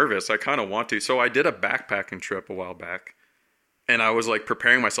kind of nervous. I kind of want to. So I did a backpacking trip a while back, and I was like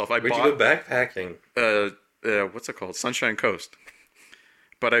preparing myself. Where'd you go backpacking? What's it called? Sunshine Coast.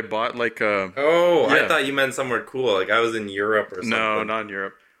 But I bought like a. Oh, yeah. I thought you meant somewhere cool. Like I was in Europe or something. No, not in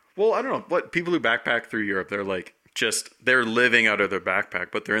Europe. Well, I don't know. What people who backpack through Europe, they're like they're living out of their backpack,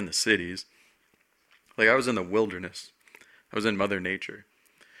 but they're in the cities. Like I was in the wilderness. I was in Mother Nature.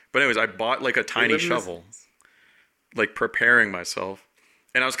 But anyways, I bought like a tiny shovel, like preparing myself.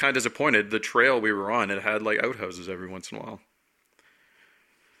 And I was kind of disappointed. The trail we were on, it had like outhouses every once in a while.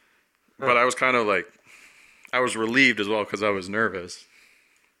 Huh. But I was kind of like, I was relieved as well because I was nervous.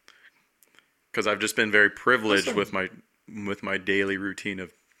 Because I've just been very privileged with my daily routine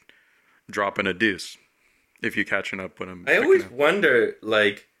of dropping a deuce. If you're catching up when I'm... I always wonder,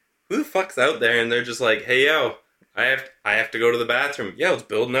 like, who the fuck's out there and they're just like, hey, yo, I have to go to the bathroom. Yeah, let's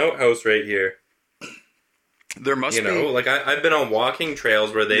build an outhouse right here. There must be... You know, like, I've been on walking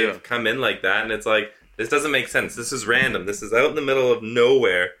trails where they've come in like that, and it's like, this doesn't make sense. This is random. This is out in the middle of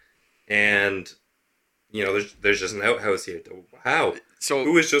nowhere, and, you know, there's just an outhouse here. How? So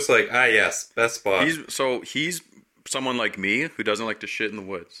who is just like, yes, best spot. He's someone like me who doesn't like to shit in the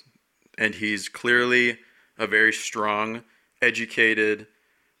woods. And he's clearly a very strong, educated,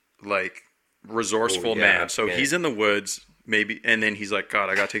 like, resourceful man. So he's in the woods, maybe, and then he's like, God,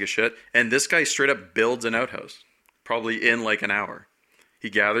 I gotta take a shit. And this guy straight up builds an outhouse, probably in like an hour. He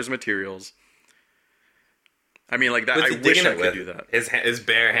gathers materials. I mean, like that. I wish I could do that. His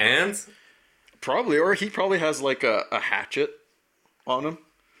bare hands? Probably, or he probably has like a hatchet on him.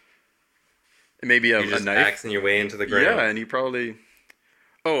 And maybe a knife. Axing your way into the ground. Yeah, and he probably...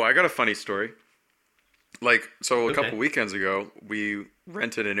 Oh, I got a funny story. Like, so a couple weekends ago, we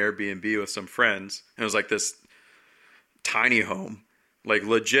rented an Airbnb with some friends. And it was like this tiny home. Like,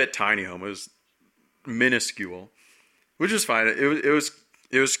 legit tiny home. It was minuscule. Which was fine.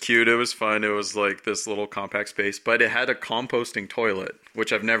 It was cute. It was fun. It was like this little compact space. But it had a composting toilet,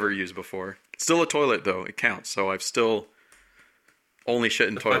 which I've never used before. Still a toilet, though. It counts. So I've still... only shit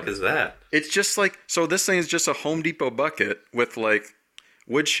in toilet. What the fuck is that? It's just like... So this thing is just a Home Depot bucket with, like...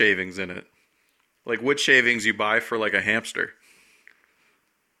 wood shavings in it. Like wood shavings you buy for like a hamster.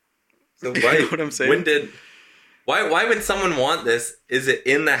 So you know what I'm saying? Why would someone want this? Is it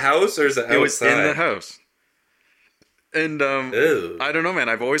in the house or is it outside? It was in the house. And I don't know, man.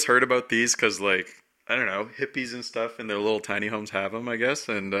 I've always heard about these because, like, I don't know, hippies and stuff in their little tiny homes have them, I guess.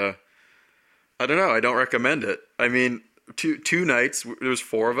 And I don't know. I don't recommend it. I mean, two nights, there was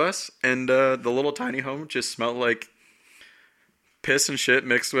 4 of us, and the little tiny home just smelled like piss and shit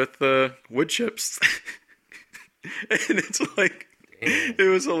mixed with wood chips. And it's like, it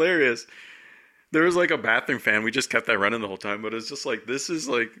was hilarious. There was like a bathroom fan. We just kept that running the whole time. But it's just like, this is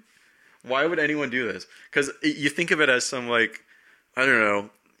like, why would anyone do this? Because you think of it as some like, I don't know,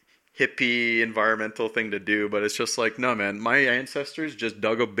 hippie environmental thing to do. But it's just like, no, man, my ancestors just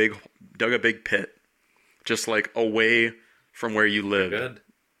dug a big pit. Just like away from where you live. Good.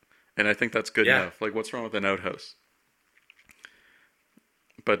 And I think that's good enough. Like, what's wrong with an outhouse?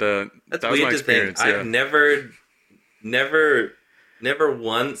 But that's that was weird my experience. To think. I've never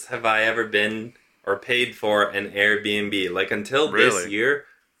once have I ever been or paid for an Airbnb. Like until this year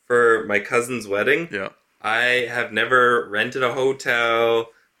for my cousin's wedding. Yeah. I have never rented a hotel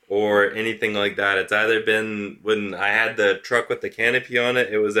or anything like that. It's either been when I had the truck with the canopy on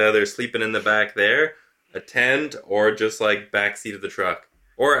it, it was either sleeping in the back there, a tent, or just like backseat of the truck.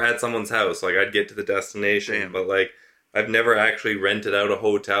 Or at someone's house. Like I'd get to the destination. Damn. But like I've never actually rented out a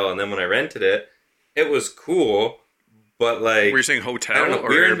hotel, and then when I rented it, it was cool, but like... Were you saying hotel or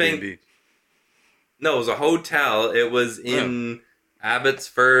Airbnb? No, it was a hotel. It was in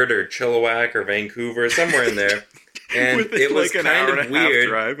Abbotsford or Chilliwack or Vancouver, somewhere in there. And it was like kind of weird.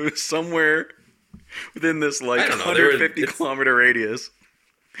 Drive. It was somewhere within this like 150 kilometer radius.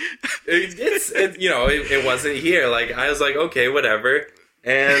 It wasn't here. Like, I was like, okay, whatever.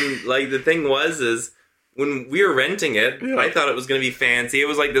 And like the thing is when we were renting it, Yeah. I thought it was going to be fancy. It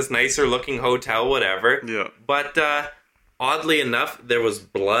was like this nicer looking hotel, whatever. Yeah. But oddly enough, there was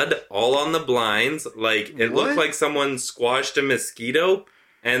blood all on the blinds. Like, it What? looked like someone squashed a mosquito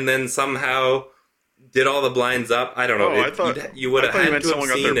and then somehow did all the blinds up. I don't know. Oh, I thought you would have you had meant to have someone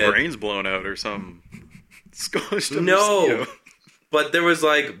got seen their it. brains blown out or something. Squashed a No. mosquito. But there was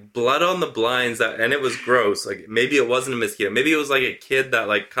like blood on the blinds, and it was gross. Like, maybe it wasn't a mosquito. Maybe it was like a kid that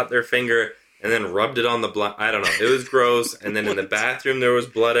like cut their finger and then rubbed it on the blind. I don't know. It was gross. And then in the bathroom there was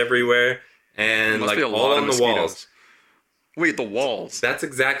blood everywhere, and Must like be a all lot on of the walls. mosquitoes. Wait, the walls. That's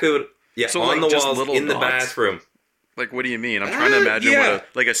exactly what. Yeah, So, on like, the just walls little in the dots? bathroom. Like, what do you mean? I'm trying to imagine yeah. what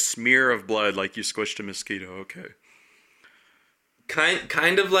like a smear of blood, like you squished a mosquito. Okay.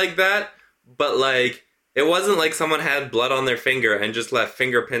 Kind of like that, but like it wasn't like someone had blood on their finger and just left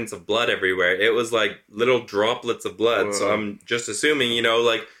fingerprints of blood everywhere. It was like little droplets of blood. Whoa. So I'm just assuming,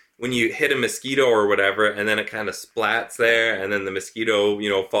 like when you hit a mosquito or whatever, and then it kind of splats there, and then the mosquito,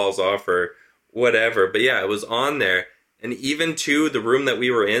 falls off or whatever. But yeah, it was on there, and even to the room that we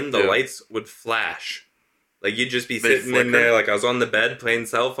were in, the Yeah. lights would flash. Like, you'd just be They'd sitting in flicker? there, like I was on the bed playing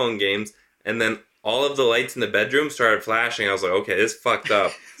cell phone games, and then all of the lights in the bedroom started flashing. I was like, okay, this fucked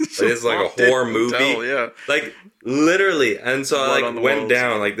up. Like, this is like a Haunted horror movie. hotel, yeah. Like, literally. And so Blood I on the like went walls.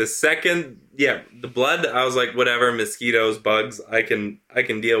 down. Like, the second, the blood, I was like, whatever, mosquitoes, bugs, I can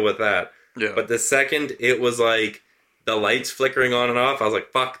deal with that. Yeah. But the second it was like the lights flickering on and off, I was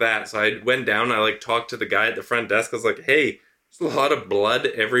like, fuck that. So I went down and I like talked to the guy at the front desk. I was like, hey, there's a lot of blood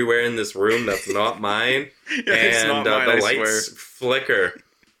everywhere in this room that's not mine. It's and not mine, the I lights swear. flicker.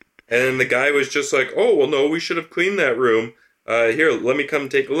 And then the guy was just like, oh, well, no, we should have cleaned that room. Here, let me come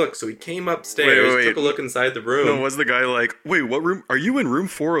take a look. So he came upstairs, Wait. took a look inside the room. No, was the guy like, wait, what room? Are you in room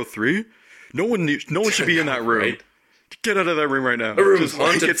 403? No one should be in that room. Right? Get out of that room right now. The room's Just like,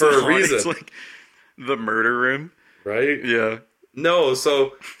 haunted it's for a haunted. reason. It's like the murder room. Right? Yeah. No,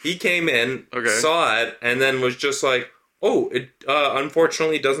 so he came in, Okay. saw it, and then was just like, oh, it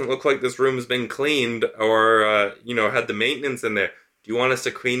unfortunately doesn't look like this room has been cleaned or, had the maintenance in there. Do you want us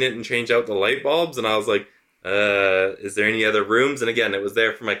to clean it and change out the light bulbs? And I was like, is there any other rooms? And again, it was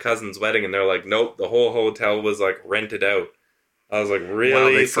there for my cousin's wedding, and they're like, nope, the whole hotel was like rented out. I was like, really? Wow,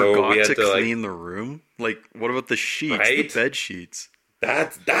 they So forgot we had to to clean the room? Like, what about the sheets, the Right? bed sheets?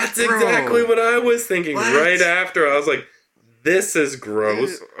 That's Bro. exactly what I was thinking. What? Right after, I was like, this is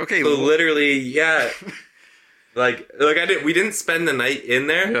gross. Okay, So wh- literally, yeah. We didn't spend the night in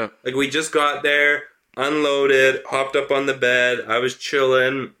there. Yeah. Like, we just got there, unloaded, hopped up on the bed. I was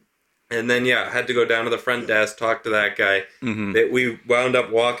chilling. And then, I had to go down to the front desk, talk to that guy. Mhm. We wound up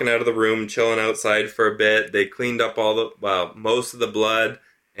walking out of the room, chilling outside for a bit. They cleaned up most of the blood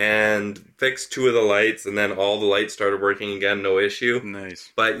and fixed 2 of the lights. And then all the lights started working again, no issue.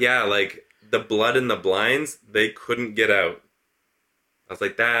 Nice. But the blood in the blinds, they couldn't get out. I was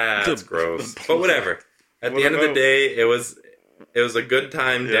like, that's The- gross. the But whatever. At What the end of the about- day, it was a good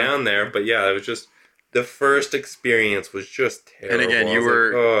time Yeah. down there. But it was just the first experience was just terrible. And again, I you was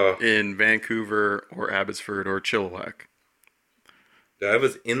were like, in Vancouver or Abbotsford or Chilliwack. I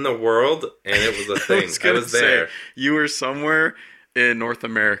was in the world, and it was a thing. I gonna was there. say, you were somewhere in North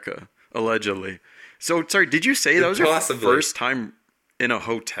America, allegedly. So, sorry, did you say that was Possibly. your first time in a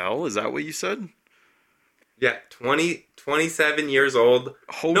hotel? Is that what you said? Yeah, 27 years old.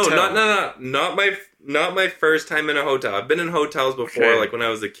 Hotel. No, not my first time in a hotel. I've been in hotels before, Okay. like when I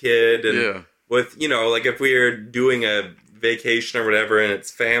was a kid, and Yeah. with like if we were doing a vacation or whatever, and it's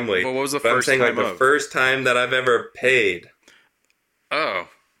family. Well, what was the But I'm first saying time like the of? first time that I've ever paid, Oh.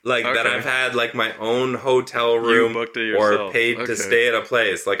 like that Okay. I've had like my own hotel room booked it or yourself. paid Okay. to stay at a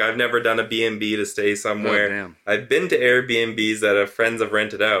place. Like I've never done a B&B to stay somewhere. Oh, damn. I've been to Airbnbs that friends have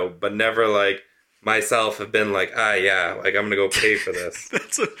rented out, but never like myself have been like, like I'm gonna go pay for this.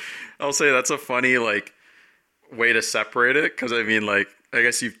 I'll say that's a funny like way to separate it, because I mean, like, I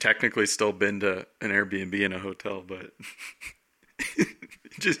guess you've technically still been to an Airbnb in a hotel, but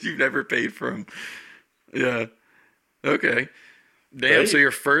just you've never paid for them. Yeah. Okay. Damn. Right? So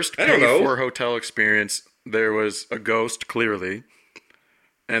your first I don't pay know. for hotel experience, there was a ghost clearly,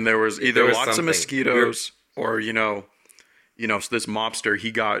 and there was either was lots of something. mosquitoes or so this mobster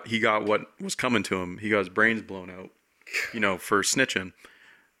he got what was coming to him. He got his brains blown out, for snitching.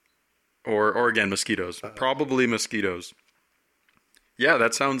 Or again, mosquitoes. Probably mosquitoes. Yeah,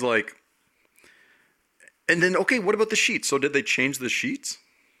 that sounds like. And then, okay, what about the sheets? So did they change the sheets?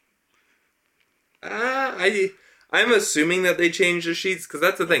 I'm assuming that they changed the sheets because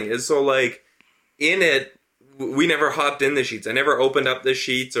that's the thing is so like in it we never hopped in the sheets. I never opened up the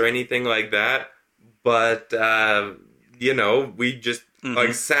sheets or anything like that. But we just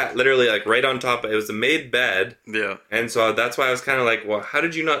like sat literally like right on top. It was a made bed. Yeah. And so that's why I was kind of like, well, how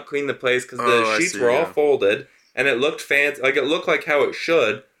did you not clean the place? Because the sheets were all yeah. folded, and it looked fancy. Like, it looked like how it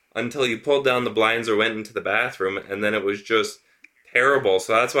should until you pulled down the blinds or went into the bathroom, and then it was just terrible.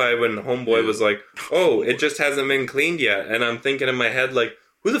 So that's why when Homeboy was like, oh, it just hasn't been cleaned yet. And I'm thinking in my head, like,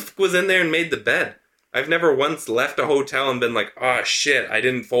 who the fuck was in there and made the bed? I've never once left a hotel and been like, oh, shit, I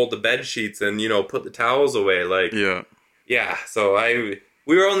didn't fold the bed sheets and, put the towels away. Like, yeah. So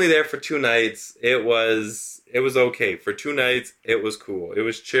we were only there for 2 nights. It was okay. For 2 nights, it was cool. It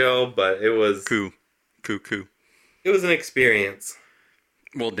was chill, but it was... Cool. It was an experience.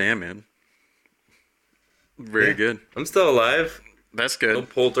 Well, damn, man. Very good. I'm still alive. That's good. No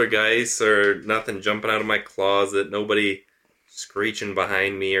poltergeists or nothing jumping out of my closet. Nobody screeching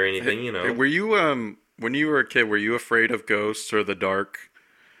behind me or anything, Were you, when you were a kid, were you afraid of ghosts or the dark?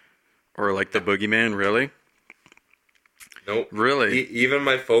 Or, like, the boogeyman, really? Nope. Really? Even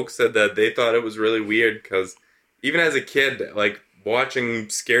my folks said that they thought it was really weird because even as a kid, like, watching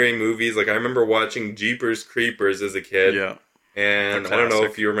scary movies, like, I remember watching Jeepers Creepers as a kid. Yeah. And I don't know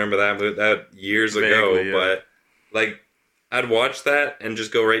if you remember that years ago, but, like, I'd watch that and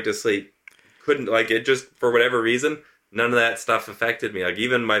just go right to sleep. Couldn't, like, it just, for whatever reason, none of that stuff affected me. Like,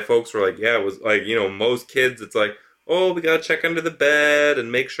 even my folks were like, yeah, it was, like, most kids, it's like, oh, we gotta check under the bed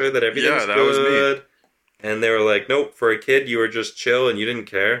and make sure that everything's good. Was me. And they were like, nope, for a kid, you were just chill and you didn't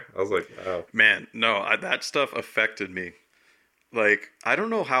care. I was like, wow. Man, no, that stuff affected me. Like, I don't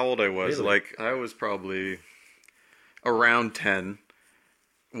know how old I was. Really? Like, I was probably around 10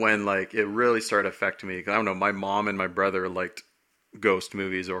 when, like, it really started affecting me. I don't know, my mom and my brother liked ghost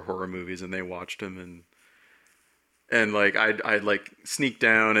movies or horror movies, and they watched them, and like, I'd like, sneak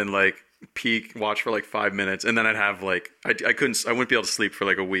down and, like, peek, watch for, like, 5 minutes, and then I'd have, like, I wouldn't be able to sleep for,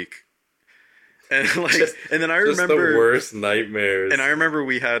 like, a week. And, like, and then I remember... the worst nightmares. And I remember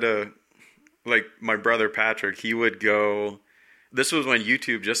we had my brother Patrick, he would go... This was when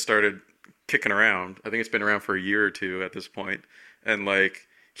YouTube just started kicking around. I think it's been around for a year or two at this point. And, like,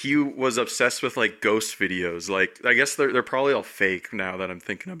 he was obsessed with, like, ghost videos. Like, I guess they're probably all fake now that I'm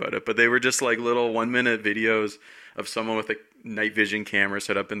thinking about it. But they were just, like, little 1-minute videos of someone with a night vision camera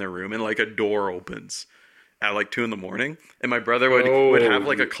set up in their room. And, like, a door opens at, like, 2 a.m. And my brother would have,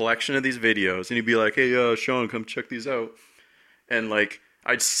 like, a collection of these videos. And he'd be like, hey, Sean, come check these out. And, like,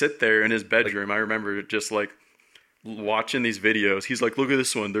 I'd sit there in his bedroom. I remember just, like, watching these videos. He's like, look at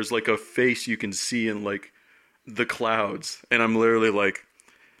this one. There's, like, a face you can see in, like, the clouds. And I'm literally, like,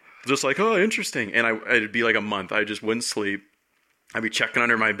 just like, oh, interesting. And it'd be, like, a month. I just wouldn't sleep. I'd be checking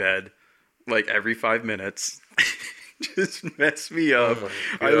under my bed, like, every 5 minutes. Just mess me up. Oh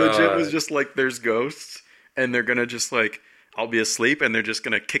I legit was just like, there's ghosts. And they're going to just, like, I'll be asleep, and they're just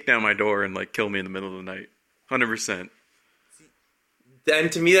going to kick down my door and, like, kill me in the middle of the night. 100%.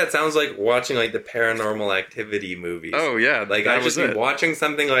 And to me, that sounds like watching, like, the Paranormal Activity movies. Oh, yeah. Like, I just be watching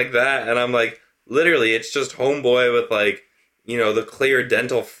something like that, and I'm like, literally, it's just Homeboy with, like, the clear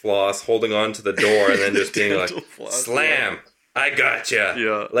dental floss holding on to the door, and then just being like, slam, I gotcha.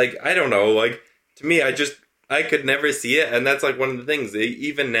 Yeah. Like, I don't know. Like, to me, I could never see it, and that's, like, one of the things.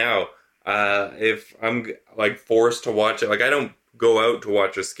 Even now... if I'm, like, forced to watch it, like, I don't go out to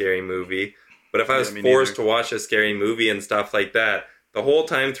watch a scary movie, but if I was forced to watch a scary movie and stuff like that, the whole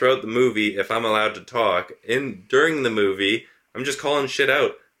time throughout the movie, if I'm allowed to talk, during the movie, I'm just calling shit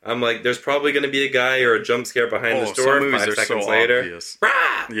out. I'm like, there's probably going to be a guy or a jump scare behind this door 5 seconds later.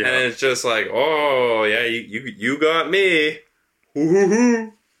 Rah! Yeah. And it's just like, oh, yeah, you got me.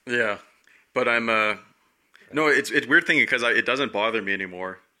 Hoo-hoo-hoo. Yeah. But I'm, no, it's weird thinking because it doesn't bother me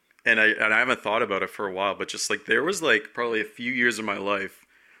anymore. And I haven't thought about it for a while, but just, like, there was, like, probably a few years of my life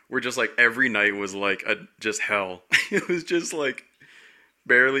where just, like, every night was, like, just hell. It was just, like,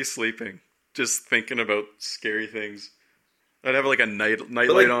 barely sleeping, just thinking about scary things. I'd have, like, a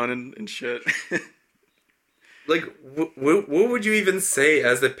nightlight on and shit. Like, what would you even say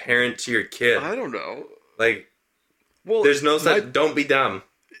as a parent to your kid? I don't know. Like, well, there's no such, don't be dumb.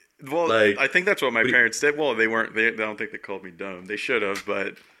 Well, like, I think that's what my parents did. Well, they weren't, I don't think they called me dumb. They should have,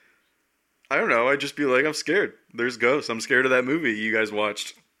 but... I don't know. I'd just be like, I'm scared. There's ghosts. I'm scared of that movie you guys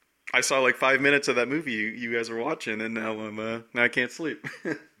watched. I saw like 5 minutes of that movie you guys were watching, and now now I can't sleep.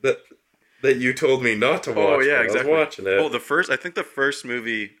 that you told me not to watch. Oh yeah, exactly. I was watching it. Oh, I think the first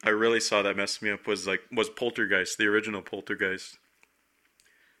movie I really saw that messed me up was Poltergeist, the original Poltergeist.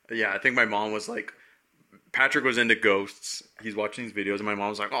 Yeah, I think my mom was like, Patrick was into ghosts. He's watching these videos, and my mom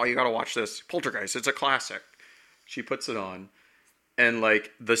was like, "Oh, you gotta watch this Poltergeist. It's a classic." She puts it on. And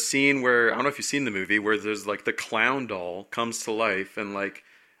like the scene where I don't know if you've seen the movie where there's like the clown doll comes to life and like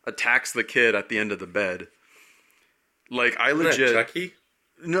attacks the kid at the end of the bed. Like I Isn't that legit Chucky?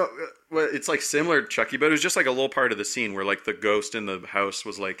 no, well, it's like similar to Chucky, but it was just like a little part of the scene where like the ghost in the house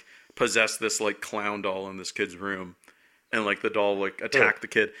was like possessed this like clown doll in this kid's room, and like the doll like attacked the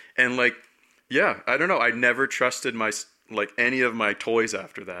kid, and like yeah, I don't know, I never trusted my like any of my toys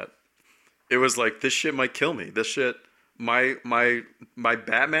after that. It was like this shit might kill me. This shit, my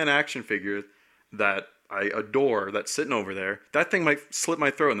Batman action figure that I adore, that's sitting over there, that thing might slit my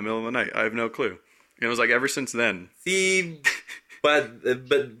throat in the middle of the night. I have no clue. And it was like ever since then. See, but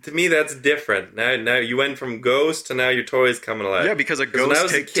to me that's different. Now you went from ghost to now your toy's coming alive. Yeah, because a when I ghost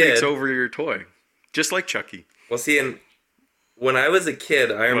was a takes kid- over your toy, just like Chucky. Well, see, and when I was a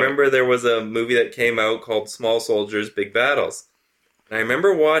kid, I remember there was a movie that came out called Small Soldiers, Big Battles. And I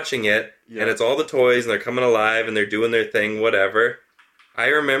remember watching it, Yeah. and it's all the toys, and they're coming alive, and they're doing their thing, whatever. I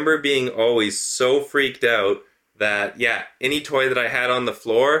remember being always so freaked out that, yeah, any toy that I had on the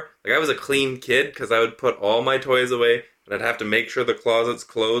floor, like I was a clean kid, because I would put all my toys away, and I'd have to make sure the closet's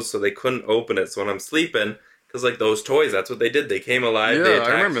closed so they couldn't open it. So when I'm sleeping, because like those toys, that's what they did. They came alive, Yeah, they I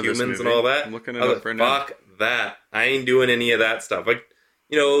attacked remember this humans and movie. all that. I'm looking it I was up like, right now. fuck that. I ain't doing any of that stuff. Like,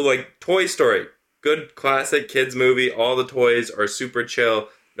 you know, like Toy Story. Good classic kids movie. All the toys are super chill.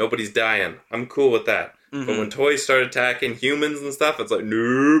 Nobody's dying. I'm cool with that. Mm-hmm. But when toys start attacking humans and stuff, it's like,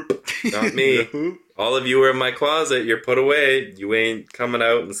 nope, not me. Nope. All of you are in my closet. You're put away. You ain't coming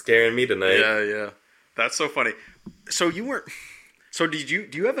out and scaring me tonight. Yeah. That's so funny. So you weren't. So do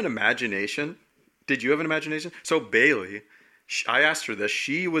you have an imagination? Did you have an imagination? So Bailey, I asked her this.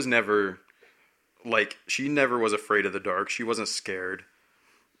 She was never, like, she never was afraid of the dark. She wasn't scared.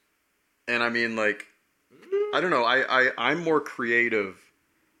 And I mean, like, I don't know. I'm more creative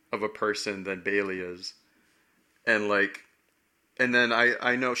of a person than Bailey is. And like, and then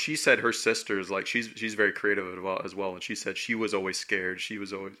I know she said her sister's like she's very creative as well, and she said she was always scared. She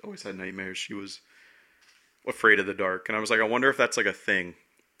was always had nightmares. She was afraid of the dark, and I was like, I wonder if that's like a thing.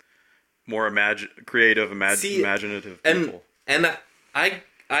 More creative, imaginative people. And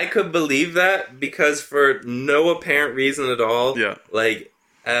I could believe that because for no apparent reason at all. Yeah. Like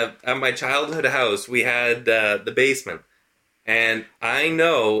at my childhood house, we had the basement. And I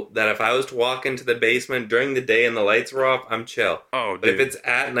know that if I was to walk into the basement during the day and the lights were off, I'm chill. Oh, But if dude. it's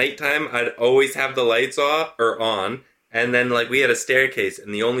at nighttime, I'd always have the lights off or on. And then, like, we had a staircase,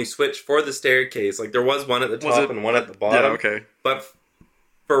 and the only switch for the staircase, like, there was one at the top and one at the bottom. Yeah, okay. But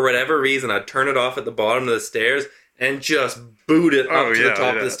for whatever reason, I'd turn it off at the bottom of the stairs and just boot it up to the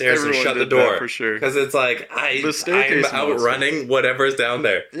top of the stairs Everyone and shut the did that door. for sure. Because it's like, The staircase I'm outrunning whatever's down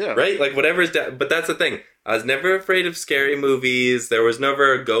there. Yeah. Right? Like, whatever's down. But that's the thing. I was never afraid of scary movies. There was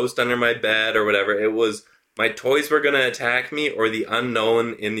never a ghost under my bed or whatever. It was my toys were going to attack me or the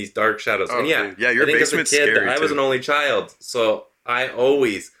unknown in these dark shadows. Oh, and yeah, dude. Yeah, your I think basement's as a kid, scary, I was too. an only child. So I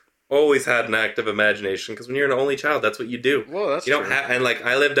always had an active imagination because when you're an only child, that's what you do. Well, that's you don't true. have, and like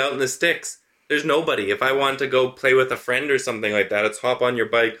I lived out in the sticks. There's nobody. If I want to go play with a friend or something like that, it's hop on your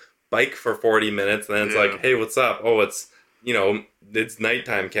bike for 40 minutes, and then it's Yeah. like, hey, what's up? Oh, it's it's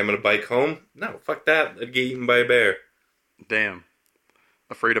nighttime. Can I gonna bike home? No, fuck that. I'd get eaten by a bear. Damn.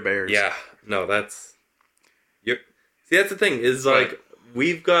 Afraid of bears. Yeah, no, that's see, that's the thing is like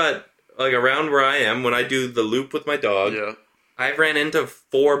we've got like around where I am when I do the loop with my dog. Yeah. I've ran into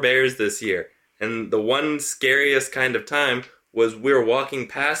 4 bears this year, and the one scariest kind of time was we were walking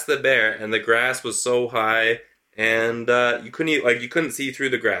past the bear, and the grass was so high, and you couldn't see through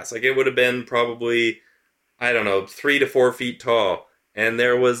the grass. Like it would have been probably, I don't know, 3 to 4 feet tall, and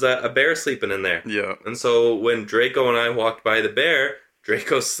there was a bear sleeping in there. Yeah. And so when Draco and I walked by the bear,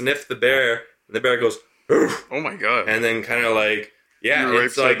 Draco sniffed the bear, and the bear goes, "Oof," Oh my god. and then kind of like, yeah, You were right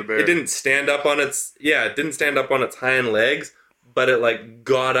it's beside like the bear. it didn't stand up on its hind legs, but it like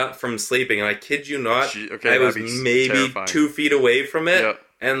got up from sleeping, and I kid you not, Okay, I was that'd be maybe terrifying. 2 feet away from it, Yeah.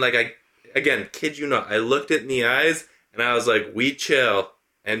 and like again, kid you not, I looked it in the eyes, and I was like, "We chill,"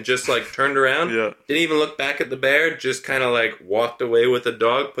 and just like turned around, Yeah. didn't even look back at the bear, just kind of like walked away with the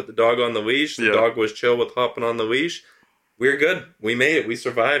dog, put the dog on the leash, the Yeah. dog was chill with hopping on the leash. We're good. We made it. We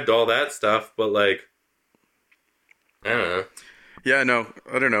survived all that stuff, but like, I don't know. Yeah, no,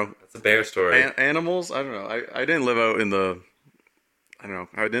 I don't know. That's a bear story. Animals, I don't know. I didn't live out in the, I don't know.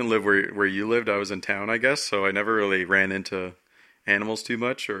 I didn't live where you lived. I was in town, I guess. So I never really ran into animals too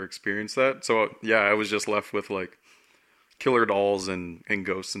much or experienced that. So yeah, I was just left with like killer dolls and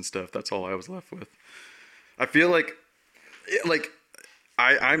ghosts and stuff. That's all I was left with. I feel like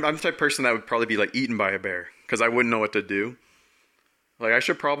I'm the type of person that would probably be like eaten by a bear because I wouldn't know what to do. Like I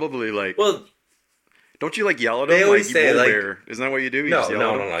should probably like Well, Don't you like yell at They him? always like, say, you bull like- bear. Isn't that what you do? You No, just yell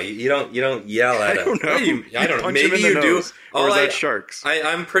no, at no, him? no. You don't yell at I him. don't know. I don't. punch Maybe him in the you nose. do. Or is that sharks?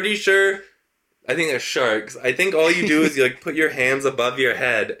 I'm pretty sure. I think they're sharks. I think all you do is you like put your hands above your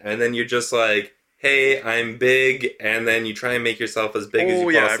head, and then you're just like, "Hey, I'm big," and then you try and make yourself as big as Oh,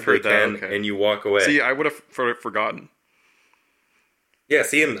 you yeah, I've possibly heard that, can, okay. and you walk away. See, I would have forgotten. Yeah,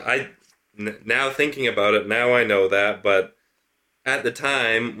 see, and now thinking about it, now I know that, but at the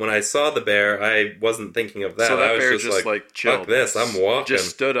time when I saw the bear, I wasn't thinking of that. So that I was bear just just like, chilled. fuck this, I'm walking.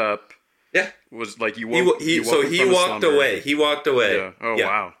 Just stood up. Yeah. Was like you He, woke. he you so woke him he from his walked slumber. away. He walked away. Yeah. Oh Yeah.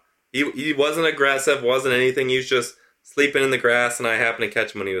 wow. He wasn't aggressive, wasn't anything. He was just sleeping in the grass, and I happened to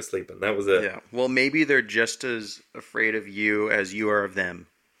catch him when he was sleeping. That was it. Yeah. Well, maybe they're just as afraid of you as you are of them.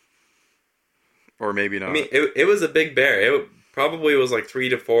 Or maybe not. I mean, it was a big bear. It probably was like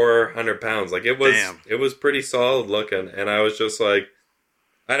 300 to 400 pounds. Like it was. Damn. It was pretty solid looking, and I was just like,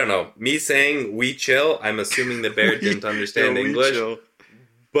 I don't know. Me saying "we chill," I'm assuming the bear didn't understand Yeah, we English, chill.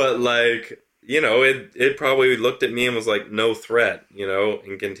 but like. You know, it probably looked at me and was like, no threat, you know,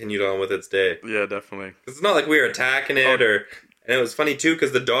 and continued on with its day. Yeah, definitely. It's not like we were attacking it or... And it was funny, too,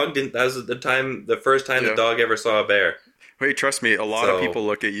 because the dog didn't... That was the first time Yeah. the dog ever saw a bear. Wait, trust me, a lot of So- people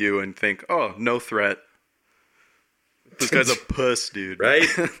look at you and think, oh, no threat. This guy's a puss, dude. Right?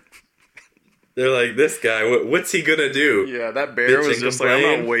 They're like, this guy, what's he gonna do? Yeah, that bear Bitch was and just like, I'm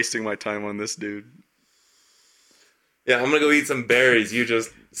complain. not wasting my time on this dude. Yeah, I'm gonna go eat some berries. You just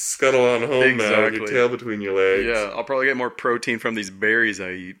scuttle on home now with your Exactly. tail between your legs. Yeah, I'll probably get more protein from these berries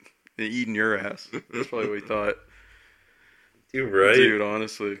I eat than eating your ass. That's probably what he thought. You right? Dude,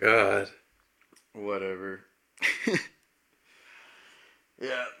 honestly. God. Whatever.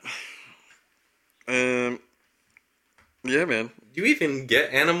 yeah. Yeah, man. Do you even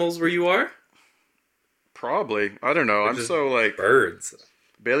get animals where you are? Probably. I don't know. I'm just so like Birds.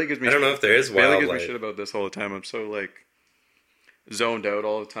 Bailey gives me. I don't know if there is Bailey gives me wildlife. shit about this all the time. I'm so like zoned out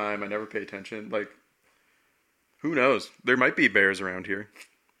all the time. I never pay attention. Like, who knows? There might be bears around here.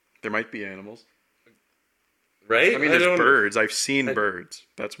 There might be animals. Right? I mean, there's birds. I've seen birds.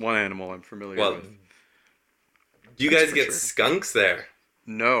 That's one animal I'm familiar Well, with. do you That's guys for get sure. skunks there?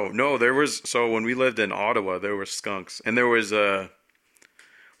 No. There was when we lived in Ottawa, there were skunks, and there was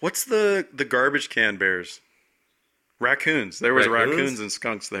what's the garbage can bears? Raccoons. There was Raccoons? raccoons and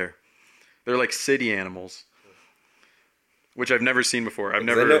skunks there. They're like city animals, which I've never seen before. I've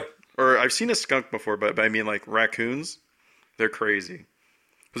I've seen a skunk before, but I mean like raccoons. They're crazy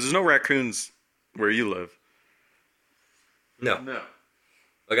because there's no raccoons where you live. No. No.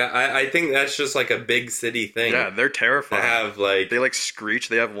 Like I think that's just like a big city thing. Yeah, they're To terrifying. have like They like screech.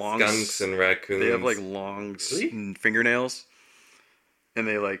 They have long skunks and raccoons. They have like long Really? fingernails, and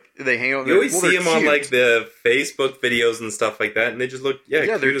they hang out. You always well, see they're them on cute. like the Facebook videos and stuff like that, and they just look yeah,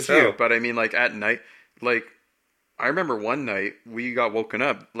 cute they're as cute. hell. But I mean, like at night, like I remember one night we got woken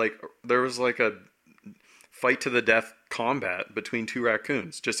up. Like there was like a fight to the death combat between two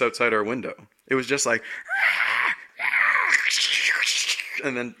raccoons just outside our window. It was just like.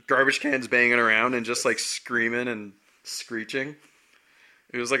 And then garbage cans banging around and just like screaming and screeching.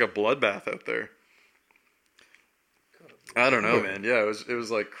 It was like a bloodbath out there. I don't know, man. Yeah, it was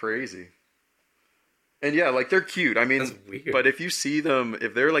like crazy. And yeah, like they're cute. I mean, That's weird. but if you see them,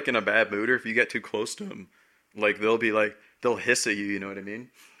 if they're like in a bad mood or if you get too close to them, like they'll hiss at you. You know what I mean?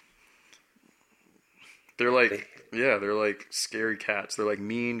 They're like, yeah, they're like scary cats. They're like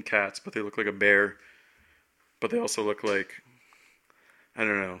mean cats, but they look like a bear. But they also look like, I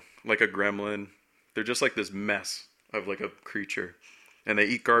don't know, like a gremlin. They're just like this mess of like a creature. And they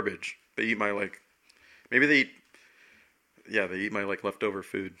eat garbage. They eat my like, maybe they eat my like leftover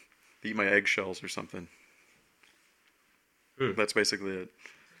food. They eat my eggshells or something. That's basically it.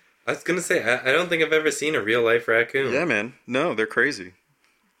 I was gonna say I don't think I've ever seen a real life raccoon. Yeah, man. No, they're crazy.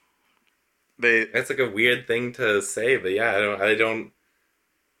 That's like a weird thing to say, but yeah, I don't.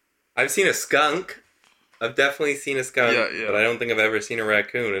 I've seen a skunk. I've definitely seen a skunk, Yeah. but I don't think I've ever seen a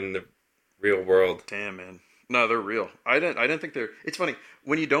raccoon in the real world. Damn, man. No, they're real. I didn't think they're. It's funny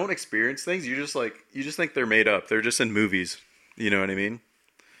when you don't experience things. You just think they're made up. They're just in movies. You know what I mean?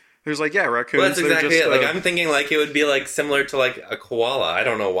 There's like raccoons. Well, that's they're exactly just, it. Like I'm thinking, like it would be like similar to like a koala. I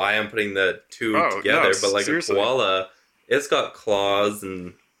don't know why I'm putting the two together, no, but like seriously. a koala, it's got claws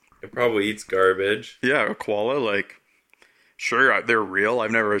and it probably eats garbage. Yeah, a koala. Like, sure, they're real. I've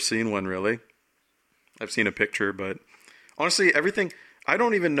never seen one really. I've seen a picture, but honestly, everything. I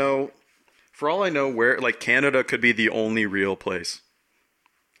don't even know. For all I know, where like Canada could be the only real place.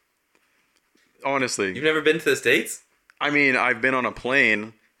 Honestly, You've never been to the States? I mean, I've been on a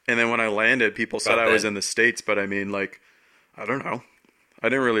plane, and then when I landed, people said About I was that. in the States, but I mean, like, I don't know. I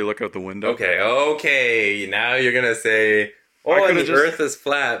didn't really look out the window. Okay. Now you're gonna say, I "Oh, and could've the just- Earth is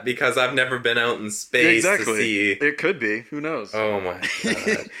flat," because I've never been out in space to Exactly. see. It could be. Who knows? Oh my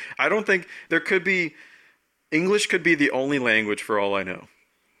god. I don't think there could be. English could be the only language for all I know.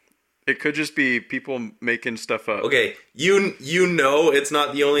 It could just be people making stuff up. Okay, you know it's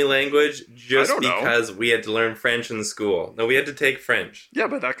not the only language just don't know. because we had to learn French in school. No, we had to take French. Yeah,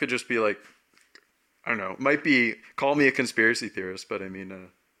 but that could just be like, I don't know. Might be, call me a conspiracy theorist, but I mean,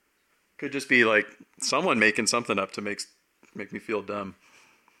 could just be like someone making something up to make me feel dumb.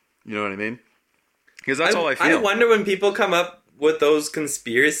 You know what I mean? Because that's all I feel. I wonder when people come up with those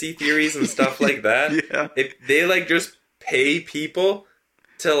conspiracy theories and stuff like that. Yeah. If they like just pay people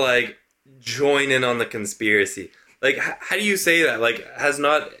to like join in on the conspiracy. Like, how do you say that? Like, has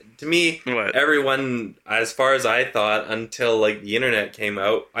not, to me, What? everyone, as far as I thought, until like the internet came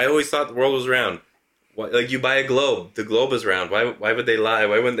out, I always thought the world was round. Like, you buy a globe, the globe is round. Why would they lie?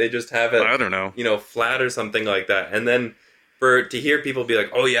 Why wouldn't they just have it, I don't know. you know, flat or something like that? And then to hear people be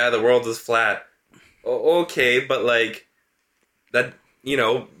like, "Oh yeah, the world is flat." Okay, but like that, you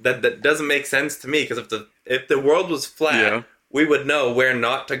know, that doesn't make sense to me, because if the world was flat, Yeah. we would know where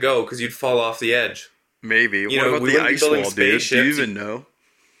not to go because you'd fall off the edge. Maybe. You What know, about we the wouldn't be ice building wall, dude? Do you spaceships. even know?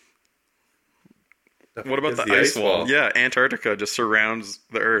 The What about fuck the is ice wall? Yeah, Antarctica just surrounds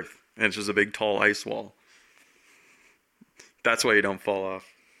the Earth, and it's just a big tall ice wall. That's why you don't fall off.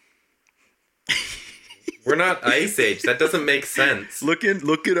 We're not Ice Age. That doesn't make sense. Look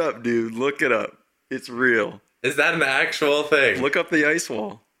it up, dude. Look it up. It's real. Is that an actual thing? Look up the ice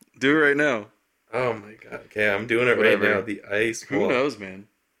wall. Do it right now. Oh my god. Okay, I'm doing it Whatever. right now. The ice Who wall. knows, man?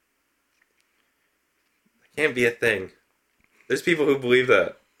 Can't be a thing. There's people who believe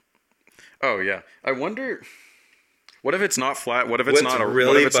that. Oh yeah. I wonder. What if it's not flat? What if it's What's not a? really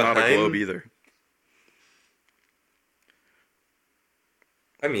What if it's not a behind- globe either?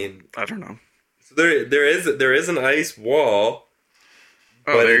 I mean, I don't know. so there is an ice wall,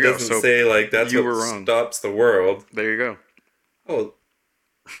 Oh, but there it you go. doesn't So say like that's you what were wrong. stops the world. there you go. Oh.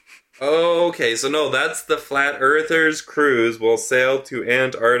 Okay, so no, that's the Flat Earthers cruise will sail to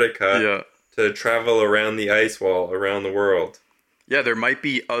Antarctica Yeah. to travel around the ice wall around the world. Yeah, there might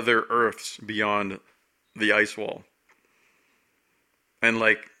be other Earths beyond the ice wall. And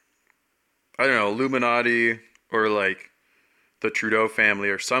like, I don't know, Illuminati or like the Trudeau family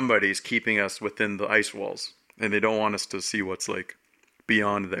or somebody's keeping us within the ice walls. And they don't want us to see what's like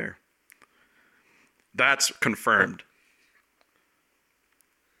beyond there. That's confirmed.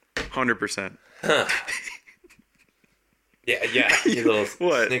 100%. Yeah, you little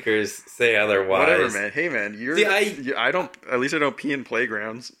What? Snickers say otherwise. Whatever, man. Hey, man, See, I don't. At least I don't pee in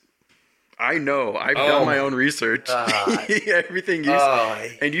playgrounds. I know. I've Oh done my my own research. God. Everything you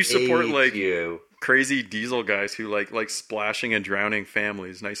and you support like you. crazy diesel guys who like splashing and drowning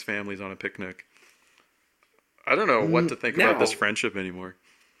families, nice families on a picnic. I don't know what to think about this No. friendship anymore.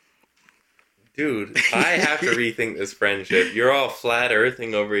 Dude, I have to rethink this friendship. You're all flat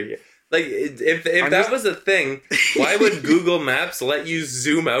earthing over here. Like, if I'm that just- was a thing, why would Google Maps let you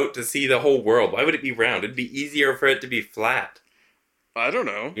zoom out to see the whole world? Why would it be round? It'd be easier for it to be flat, I don't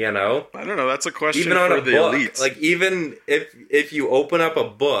know. you know? I don't know. That's a question Even on for a the book. elites. Like, even if you open up a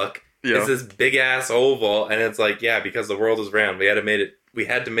book, Yeah. it's this big-ass oval, and it's like, yeah, because the world is round, we had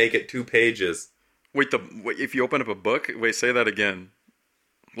to make it 2 pages. Wait, if you open up a book, wait, say that again.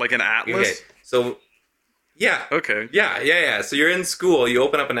 Like an atlas? Okay, so, yeah. Okay. Yeah. So you're in school, you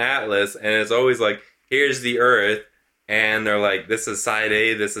open up an atlas, and it's always like, here's the Earth, and they're like, this is side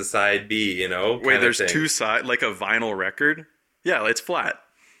A, this is side B, you know? Wait, kinda there's thing. 2 sides, like a vinyl record? Yeah, it's flat.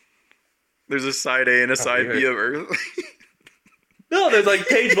 There's a side A and a side B of Earth. No, there's like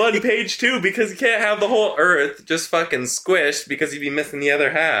page 1, page 2, because you can't have the whole Earth just fucking squished because you'd be missing the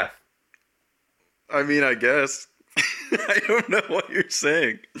other half. I mean, I guess. I don't know what you're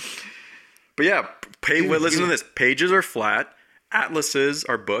saying. But yeah, listen to this. Pages are flat. Atlases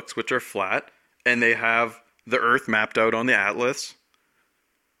are books, which are flat. And they have the Earth mapped out on the atlas.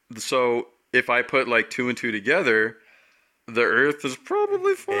 So if I put like 2 and 2 together, the Earth is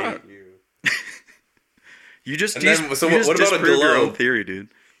probably flat. You just, And then- you so just what about a disprove your own globe? theory, dude.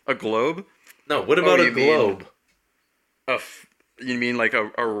 A globe? No, what about Oh, a you mean- globe? You mean like a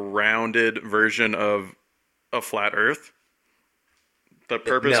rounded version of a flat Earth? The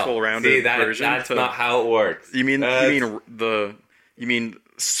purposeful rounded version. That's not how it works. You mean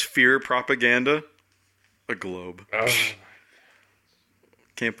sphere propaganda? A globe. Oh,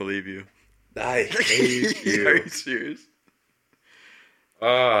 Can't believe you. I hate Are you. you serious?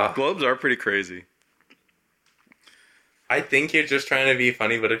 Ah. Globes are pretty crazy. I think you're just trying to be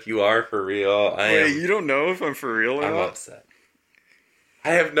funny, but if you are for real, I Wait, am. you don't know if I'm for real or I'm not? upset. I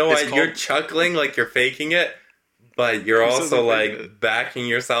have no It's idea. You're called- chuckling like you're faking it, but you're Who says also I'm like faking it? backing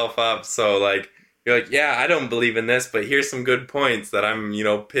yourself up. So like you're like, yeah, I don't believe in this, but here's some good points that I'm,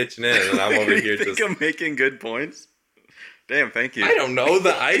 pitching in, and I'm over You here think just. I'm making good points? Damn, thank you. I don't know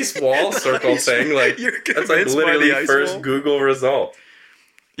the ice wall circle ice- thing. Like You're that's like convinced by the literally ice first wall? Google result.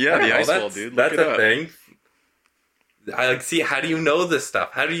 I Yeah, don't the know, ice wall, that's- dude. Look That's it a up. thing. I like see. How do you know this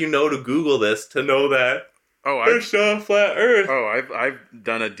stuff? How do you know to Google this to know that Oh, there's not a flat Earth? I've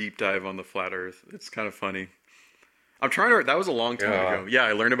done a deep dive on the flat Earth. It's kind of funny. I'm trying to. That was a long time Yeah. ago. Yeah,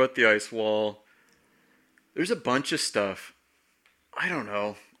 I learned about the ice wall. There's a bunch of stuff. I don't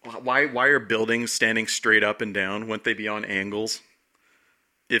know why are buildings standing straight up and down? Wouldn't they be on angles?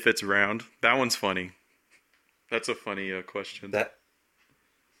 If it's round, that one's funny. That's a funny question. That.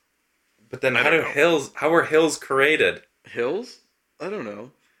 But then I how don't do know. hills? How were hills created? Hills? I don't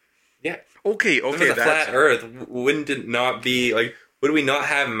know. Yeah. Okay, If it okay, was a that's flat Earth, wouldn't it not be like? Would we not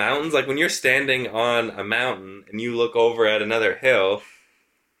have mountains? Like when you're standing on a mountain and you look over at another hill,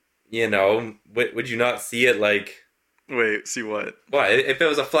 would you not see it like? Wait, see what? What if it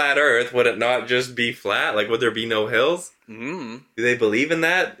was a flat Earth? Would it not just be flat? Like would there be no hills? Mm. Do they believe in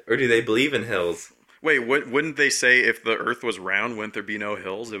that, or do they believe in hills? Wait, wouldn't they say if the Earth was round, wouldn't there be no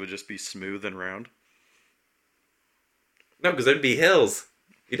hills? It would just be smooth and round. No, because there'd be hills.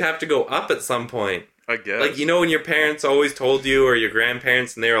 You'd have to go up at some point. I guess. Like when your parents always told you, or your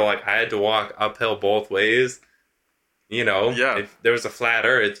grandparents, and they were like, "I had to walk uphill both ways." Yeah. If there was a flat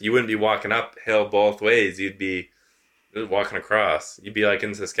Earth, you wouldn't be walking uphill both ways. You'd be walking across. You'd be like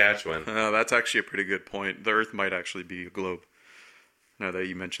in Saskatchewan. That's actually a pretty good point. The Earth might actually be a globe. Now that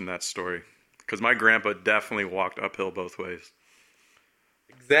you mentioned that story, because my grandpa definitely walked uphill both ways.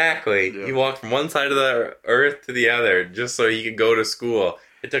 Exactly. Yeah. He walked from one side of the Earth to the other just so he could go to school.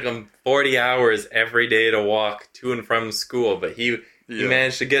 It took him 40 hours every day to walk to and from school, but he Yeah.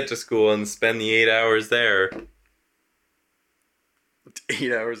 managed to get to school and spend the 8 hours there.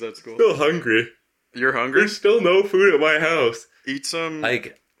 8 hours at school. Still hungry. You're hungry? There's still no food at my house. Eat some.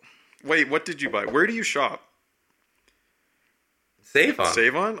 Like, Wait, what did you buy? Where do you shop? Save on.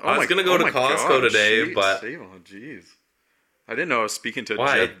 Save on? I was gonna go to Costco today, but- Save on, jeez. I didn't know I was speaking to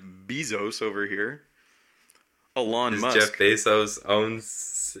Why? Jeff Bezos over here. Elon Does Musk. Jeff Bezos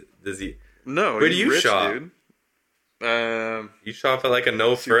owns? Does he? No, Where do he's you rich, shop? dude. You shop at like a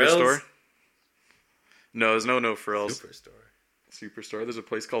No Frills Superstore? No, there's no frills. Superstore. Superstore. There's a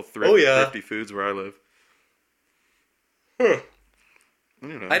place called Oh, yeah. Thrifty Foods where I live. Huh. I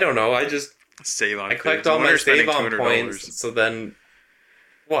don't know. I don't know. I just Save on. I collect foods. No all my wonder you're spending save on $200. points. So then,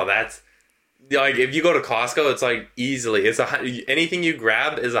 well, that's like if you go to Costco, it's like easily it's anything you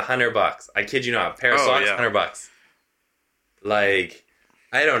grab is $100. I kid you not. A pair of Oh, socks, yeah. $100. Like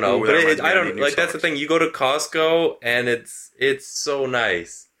I don't know, Ooh, but that reminds me, I I don't need new like that's the socks. thing. You go to Costco and it's so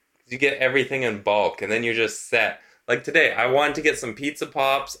nice. You get everything in bulk, and then you're just set. Like today, I wanted to get some pizza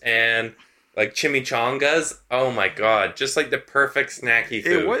pops and like chimichangas. Oh my god, just like the perfect snacky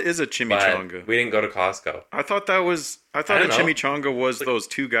food. Hey, what is a But chimichanga? we didn't go to Costco. I thought a don't know. chimichanga was those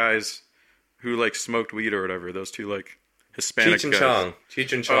two guys who like smoked weed or whatever. Those two like Hispanic Cheech and guys. Chong.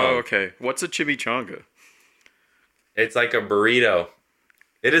 Cheech and Chong. Oh, okay. What's a chimichanga? It's like a burrito.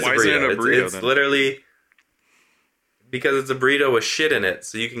 It is Why a isn't burrito. it a burrito, it's then? literally because it's a burrito with shit in it.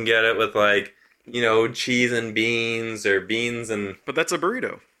 So you can get it with like, cheese and beans or beans and But that's a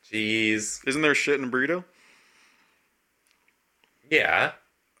burrito. cheese. Isn't there shit in a burrito? Yeah.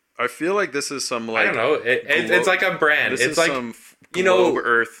 I feel like this is some I like don't know. It's like a brand. this It's is like, some you know, globe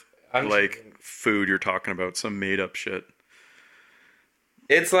Earth I'm- like food you're talking about. Some made up shit.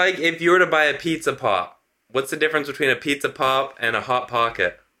 it's like if you were to buy a pizza pop. What's the difference between a pizza pop and a hot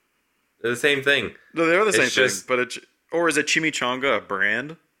pocket? They're the same thing. No, they're the same It's thing. just- But or is a chimichanga a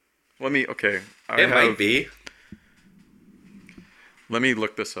brand? It might be. Let me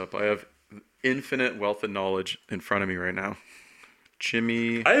look this up. I have infinite wealth of knowledge in front of me right now.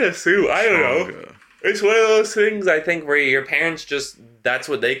 Chimichanga. I assume. I don't know. It's one of those things I think where your parents just that's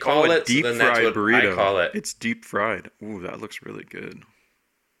what they call Oh, a it. deep so then that's fried what burrito. I call it. It's deep fried. Ooh, that looks really good.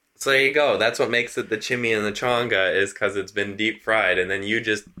 So there you go. That's what makes it the chimmy and the chonga is because it's been deep fried, and then you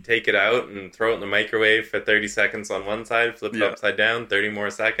just take it out and throw it in the microwave for 30 seconds on one side, flip it Yeah. upside down, 30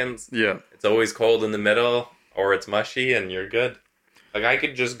 more seconds. Yeah. It's always cold in the middle, or it's mushy, and you're good. Like I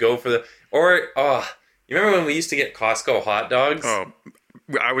could just go for you remember when we used to get Costco hot dogs? Oh,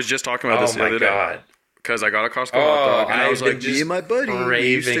 I was just talking about this Oh the my other god. day because I got a Costco Oh, hot dog and I I've was been like, me just and my buddy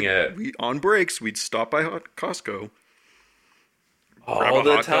craving it. on breaks we'd stop by Costco. Grab All a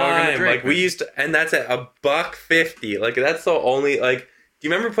the hot dog and a time. drink, Like we man. used to, and that's at $1.50. Like that's the only like. Do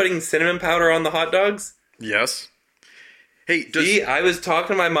you remember putting cinnamon powder on the hot dogs? Yes. Hey, See, I was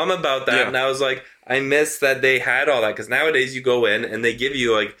talking to my mom about that, Yeah. and I was like, I miss that they had all that, because nowadays you go in and they give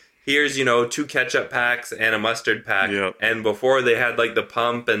you like, here's 2 ketchup packs and a mustard pack, Yep. and before they had like the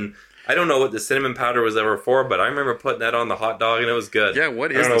pump, and I don't know what the cinnamon powder was ever for, but I remember putting that on the hot dog and it was good. Yeah,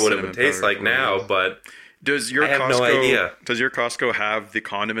 what I is don't know the what it cinnamon would taste powder like for? now, but does your I have Costco no idea. Does your Costco have the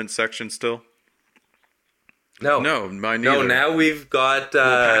condiment section still? no, No, mine no. neither. Now we've got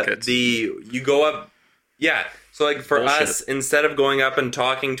packets. you go up, yeah. So like for Bullshit. us, instead of going up and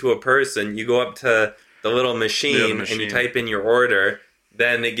talking to a person, you go up to the little machine, and you machine. type in your order.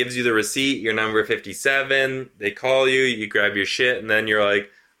 Then it gives you the receipt, your number 57. They call you, you grab your shit, and then you're like,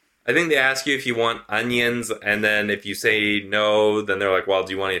 I think they ask you if you want onions, and then if you say no, then they're like, well,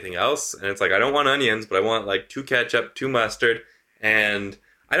 do you want anything else? And it's like, I don't want onions, but I want like 2 ketchup, 2 mustard, and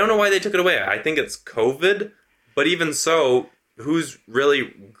I don't know why they took it away. I think it's COVID, but even so, who's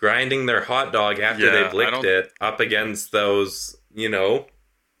really grinding their hot dog after Yeah, they've licked it up against those,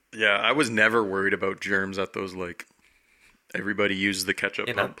 Yeah, I was never worried about germs at those like everybody uses the ketchup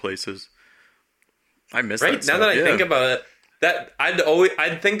pump places. I miss right? that Now stuff. that I Yeah. think about it, that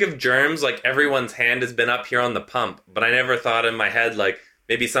I'd think of germs like everyone's hand has been up here on the pump, but I never thought in my head like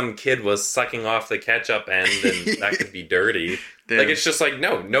maybe some kid was sucking off the ketchup end and that could be dirty. Damn. Like it's just like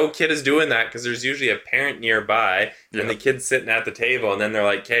no kid is doing that because there's usually a parent nearby Yeah. and the kid's sitting at the table and then they're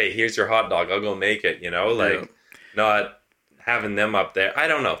like, "Hey, here's your hot dog. I'll go make it." Yeah. Not having them up there. I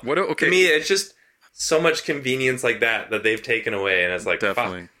don't know. Okay. To me, it's just so much convenience like that they've taken away, and it's like,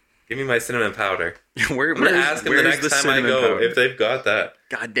 Definitely. fuck, give me my cinnamon powder. Where, I'm gonna ask them the next time I go if they've got that.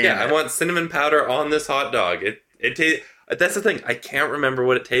 God damn Yeah, it. I want cinnamon powder on this hot dog. That's the thing. I can't remember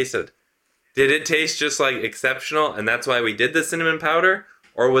what it tasted. Did it taste just like exceptional, and that's why we did the cinnamon powder,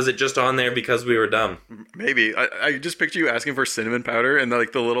 or was it just on there because we were dumb? Maybe. I just picture you asking for cinnamon powder, and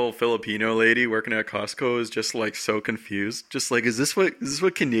like the little Filipino lady working at Costco is just like so confused. Just like, is this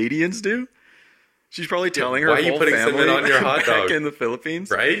what Canadians do? She's probably telling her why are you whole putting family cinnamon on your hot back dog? in the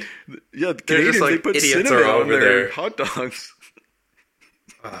Philippines. Right? Yeah, the They're just Canadians like they put idiots cinnamon are on over their there. hot dogs.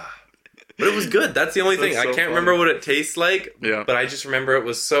 But it was good. That's the only thing. That's I so can't funny. remember what it tastes like, Yeah. but I just remember it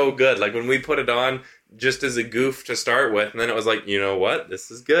was so good. Like when we put it on just as a goof to start with, and then it was like, you know what? This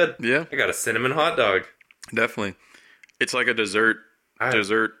is good. Yeah, I got a cinnamon hot dog. definitely. It's like a dessert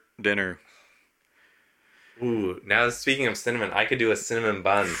dinner. Ooh, now speaking of cinnamon, I could do a cinnamon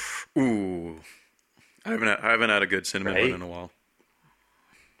bun. Ooh, I haven't had a good cinnamon Right? bun in a while.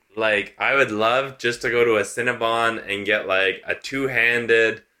 Like, I would love just to go to a Cinnabon and get like a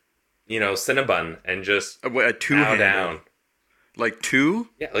two-handed, Cinnabon and just A chow two-handed, down. like two,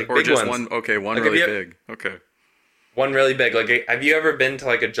 Yeah, like or big just ones. one. Okay, one Like, have really you- big. Okay. One really big. Like, have you ever been to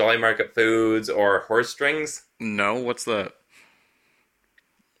like a Jolly Market Foods or Horse Strings? No, what's that?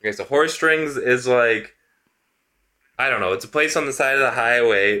 Okay, so Horse Strings is like, I don't know. It's a place on the side of the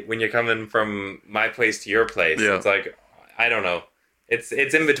highway when you're coming from my place to your place. Yeah. It's like, I don't know. It's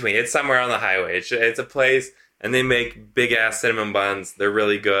in between. It's somewhere on the highway. It's a place, and they make big ass cinnamon buns. They're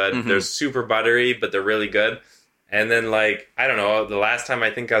really good. Mhm. They're super buttery, but they're really good. And then like, I don't know. The last time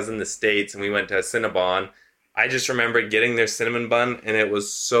I think I was in the States and we went to a Cinnabon, I just remember getting their cinnamon bun, and it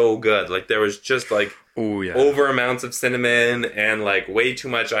was so good. Like there was just like Oh yeah. over amounts of cinnamon and like way too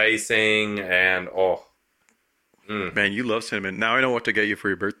much icing, and Man, you love cinnamon. Now I know what to get you for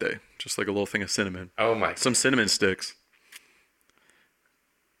your birthday. Just like a little thing of cinnamon. oh my. Some cinnamon sticks.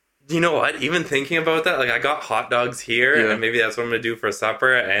 You know what? Even thinking about that, like I got hot dogs here, Yeah. and maybe that's what I'm gonna do for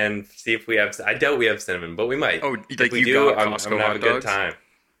supper, and see if we have. I doubt we have cinnamon, but we might. Oh, if like we you do, got I'm Costco gonna have a hot good dogs? time.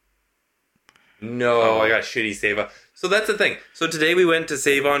 No, Oh. I got shitty Save On. So that's the thing. So today we went to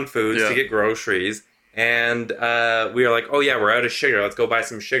Save On Foods Yeah. to get groceries, and we were like, "Oh yeah, we're out of sugar. Let's go buy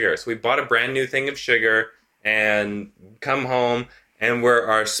some sugar." So we bought a brand new thing of sugar, and come home, and where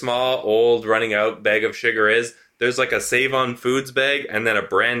our small, old, running out bag of sugar is, there's like a Save On Foods bag, and then a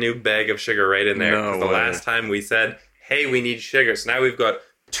brand new bag of sugar right in there. No 'Cause the way. last time we said, "Hey, we need sugar," so now we've got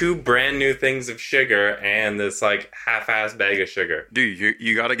 2 brand new things of sugar and this like half-ass bag of sugar. Dude,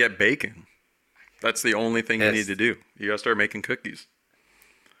 you got to get baking. That's the only thing you Yes. need to do. You got to start making cookies.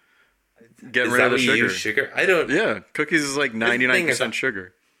 Get Is rid that of the what you sugar. use sugar? I don't. Yeah, cookies is like the thing is 99%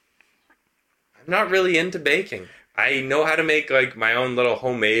 sugar. I'm not really into baking. I know how to make like my own little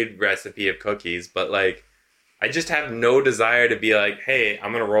homemade recipe of cookies, but like I just have no desire to be like, "Hey,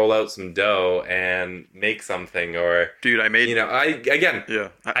 I'm gonna roll out some dough and make something," or Dude, I made I yeah.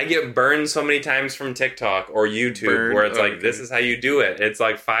 I get burned so many times from TikTok or YouTube Burned? where it's like, Okay. this is how you do it. It's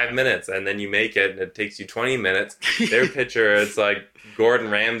like 5 minutes, and then you make it, and it takes you 20 minutes. Their picture, it's like Gordon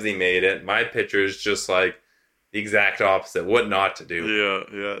Ramsay made it. My picture is just like the exact opposite. What not to do.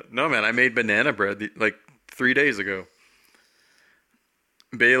 Yeah. No, man, I made banana bread like 3 days ago.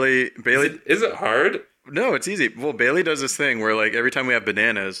 Bailey. Is it hard? No, it's easy. Well, Bailey does this thing where like every time we have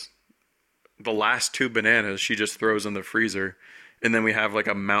bananas, the last two bananas she just throws in the freezer, and then we have like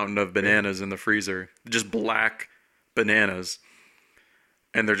a mountain of bananas in the freezer, just black bananas,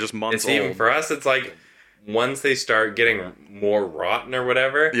 and they're just months It's even old. for us. It's like once they start getting more rotten or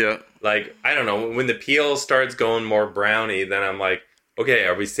whatever. Yeah. Like I don't know when the peel starts going more browny, then I'm like, okay,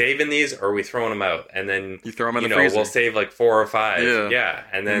 are we saving these or are we throwing them out? And then You throw them in the freezer. We'll save like 4 or 5. Yeah.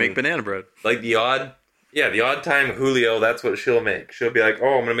 And And then make banana bread. like the odd time Julio, that's what she'll make. She'll be like,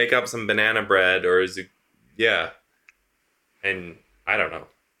 oh, I'm gonna make up some banana bread, or is it, and I don't know.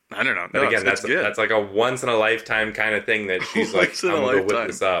 I don't know. But No, again, it's good. that's like a once in a lifetime kind of thing that she's like, Once in a I'm gonna go whip lifetime.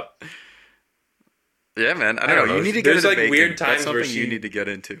 this up. Yeah, man. I don't don't know. know. You need to There's, get into like, baking. weird times That's where something you she- need to get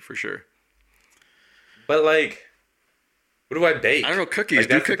into for sure. But like, what do I bake? I don't know. Cookies. Like,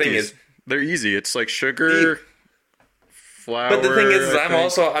 Do that's the thing cookies. is- They're easy. It's like sugar, flour. But the thing is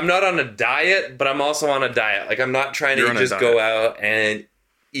I I'm not on a diet, but I'm also on a diet. Like I'm not trying You're to on a just diet. go out and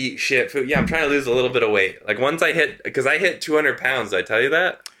eat shit food. Yeah, I'm trying to lose a little bit of weight. Like once I hit, because I hit 200 pounds. Did I tell you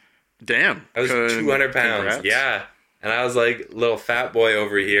that? Damn. I was 200 pounds. Congrats. Yeah. And I was like little fat boy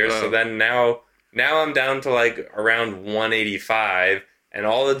over here. Wow. So then now I'm down to like around 185. And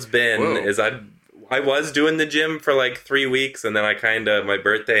all it's been Whoa. is I was doing the gym for like 3 weeks, and then my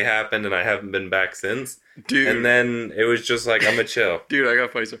birthday happened and I haven't been back since. Dude. And then it was just like, I'm a chill. Dude, I got a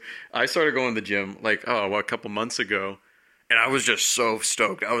funny story. I started going to the gym like, a couple months ago, and I was just so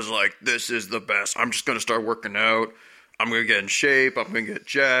stoked. I was like, this is the best. I'm just going to start working out. I'm going to get in shape. I'm going to get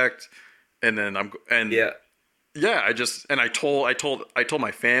jacked. And then Yeah. I told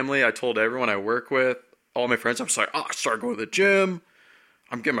my family, I told everyone I work with, all my friends, I'm just like, I started going to the gym.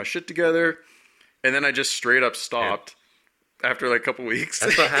 I'm getting my shit together. And then I just straight up stopped after like a couple weeks.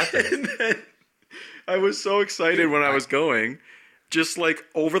 That's what happened. And then I was so excited when I was going. Just like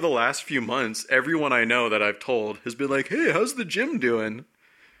over the last few months, everyone I know that I've told has been like, "Hey, how's the gym doing?"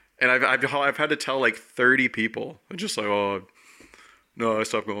 And I've had to tell like 30 people. I'm just like, "Oh, no, I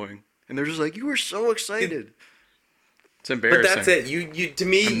stopped going." And they're just like, "You were so excited." It's embarrassing. But that's it. You to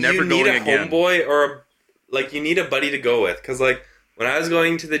me, I'm never you need going a again. homeboy you need a buddy to go with. Because like when I was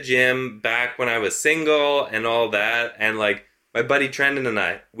going to the gym back when I was single and all that, and like my buddy Trendon and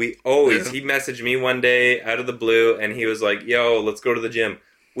I, he messaged me one day out of the blue, and he was like, "Yo, let's go to the gym."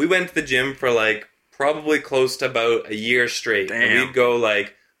 We went to the gym for like probably close to about a year straight. Damn. And we'd go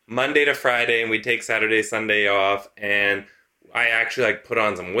like Monday to Friday, and we'd take Saturday, Sunday off, and I actually like put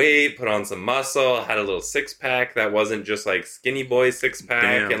on some weight, put on some muscle, had a little 6-pack that wasn't just like skinny boy 6-pack.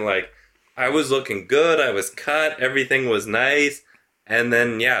 Damn. And like I was looking good, I was cut, everything was nice. And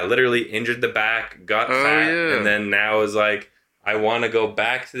then literally injured the back, got fat, yeah. and then now is like I want to go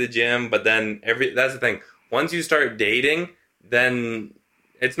back to the gym, but then that's the thing. Once you start dating, then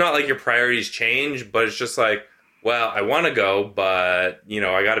it's not like your priorities change, but it's just like, well, I want to go, but,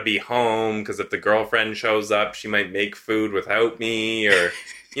 I got to be home because if the girlfriend shows up, she might make food without me, or,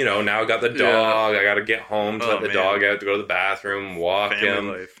 now I got the dog, I got to get home to let the dog out to go to the bathroom, walk Family him,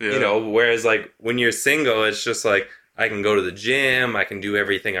 life, yeah. Whereas, like, when you're single, it's just like, I can go to the gym, I can do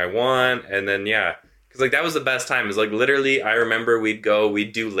everything I want, and then, because, like, that was the best time. Is like, literally, I remember we'd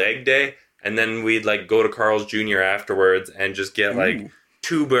do leg day, and then we'd, like, go to Carl's Jr. afterwards and just get, like,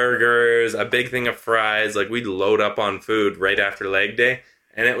 2 burgers, a big thing of fries. Like, we'd load up on food right after leg day.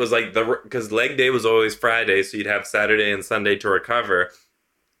 And it was like, because leg day was always Friday, so you'd have Saturday and Sunday to recover.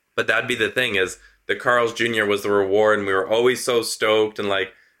 But that'd be the thing, is the Carl's Jr. was the reward, and we were always so stoked. And,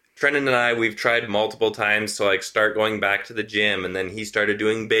 like, Trenton and I, we've tried multiple times to, like, start going back to the gym, and then he started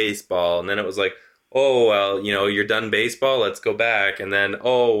doing baseball. And then it was like, oh, well, you're done baseball, let's go back. And then,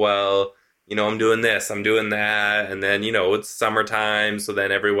 oh, well, I'm doing this, I'm doing that. And then, it's summertime, so then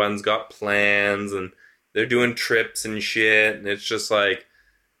everyone's got plans, and they're doing trips and shit. And it's just like,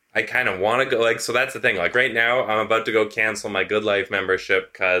 I kind of want to go, like, so that's the thing. Like, right now, I'm about to go cancel my Good Life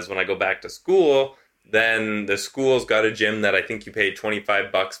membership, because when I go back to school, then the school's got a gym that I think you pay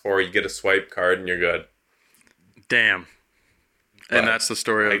 $25 for. You get a swipe card, and you're good. Damn. But, and that's the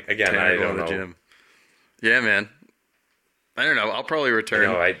story of again, Tanner I going don't to the know. gym. Yeah, man. I don't know. I'll probably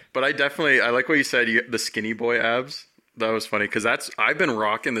return. But I like what you said, the skinny boy abs. That was funny, because I've been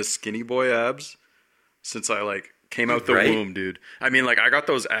rocking the skinny boy abs since I, like, came out the womb, dude. I mean, like, I got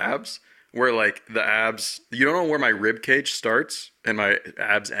those abs where, like, the abs, you don't know where my rib cage starts and my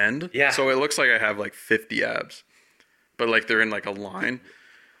abs end. Yeah. So it looks like I have, like, 50 abs. But, like, they're in, like, a line.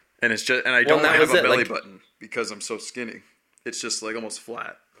 And it's just, and I don't have a belly button because I'm so skinny. It's just, like, almost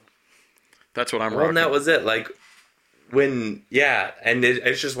flat. That's what I'm rocking. And that was it. Like, and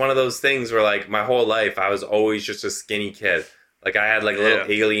it's just one of those things where, like, my whole life I was always just a skinny kid. Like I had like a little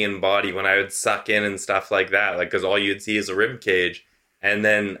Yeah. alien body when I would suck in and stuff like that. Like because all you'd see is a rib cage. And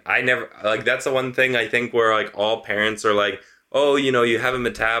then I never like that's the one thing I think where like all parents are like, oh, you have a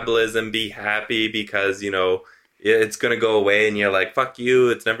metabolism, be happy because it's gonna go away, and you're like, fuck you,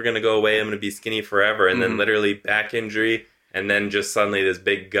 it's never gonna go away. I'm gonna be skinny forever, and then literally back injury, and then just suddenly this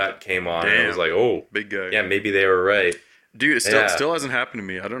big gut came on, and I was Damn. like, oh, Big guy. yeah, maybe they were right. Dude, it Yeah. still hasn't happened to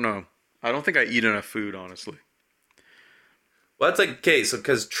me. I don't know. I don't think I eat enough food, honestly. Well, it's like okay, so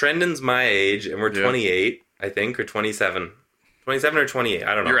because Trendon's my age, and we're Yeah. 28, I think, or 27, 27 or 28.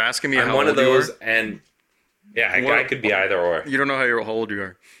 I don't know. You're asking me I'm how one of old you those, are? and yeah, What- I could be either or. You don't know how old you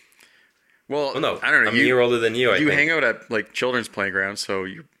are. Well, Well, no, I don't know. I'm a year older than you. I You think. hang out at like children's playgrounds, so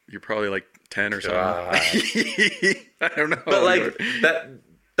you're probably like 10 or something. God. I don't know. But like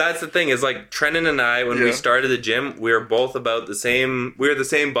that's the thing is like Trenton and I when we Yeah. started the gym we were both about the same we were the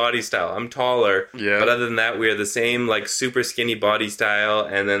same body style. I'm taller, Yeah. but other than that we are the same like super skinny body style.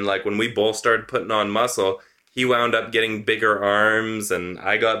 And then like when we both started putting on muscle, he wound up getting bigger arms and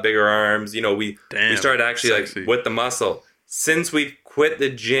I got bigger arms. We Damn, started actually sexy. like with the muscle. Since we quit the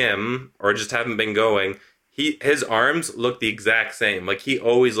gym or just haven't been going, his arms look the exact same. Like he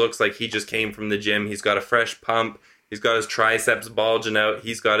always looks like he just came from the gym. He's got a fresh pump. He's got his triceps bulging out.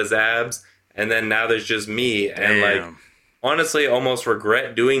 He's got his abs. And then now there's just me. And like Damn. honestly, I almost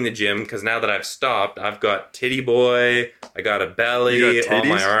regret doing the gym because now that I've stopped, I've got titty boy. I got a belly. You got All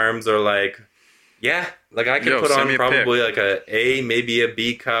my titties? arms are like, yeah. Like I could Yo, put send on me a probably pic. like a A, maybe a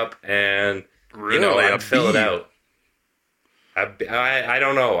B cup, and Really? I'd A fill it B? out. I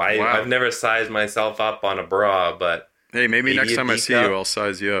don't know. Wow. I've never sized myself up on a bra, but Hey, maybe Maybe next a time I B see cup. you, I'll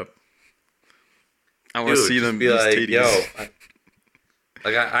size you up. I want to dude, see just them. be these like, titties.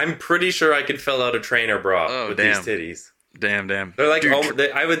 yo, I'm pretty sure I could fill out a trainer bra Oh, with damn. these titties. Damn. They're like,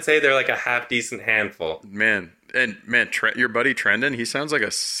 Dude, I would say they're like a half decent handful. man, your buddy Trendon, he sounds like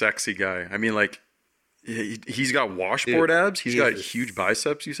a sexy guy. I mean, like, he's got washboard Dude, abs. He's got Jesus. huge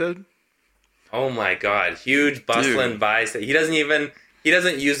biceps. You said. Oh my god, huge bustling bicep. He doesn't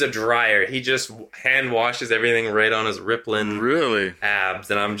use a dryer. He just hand washes everything right on his rippling Really? abs,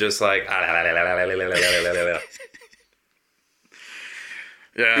 and I'm just like,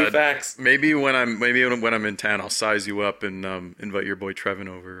 Yeah. two facts. Maybe when I'm in town, I'll size you up and invite your boy Trevin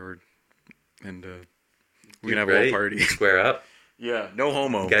over, and we can have a Right? little party. Square up. Yeah, no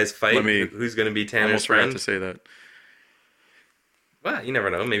homo. You guys fight. Let me Who's going to be Tanner's almost forgot friend? to say that. Well, you never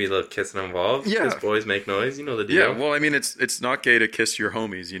know. Maybe a little kissing involved. Yeah. Kiss boys make noise. You know the Yeah, deal. well, I mean, it's not gay to kiss your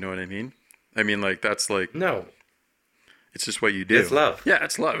homies. You know what I mean? I mean, like that's like No. it's just what you do. It's love. Yeah,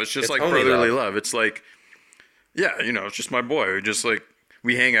 it's love. It's just It's like homie brotherly love. love. It's like, yeah, it's just my boy. We just like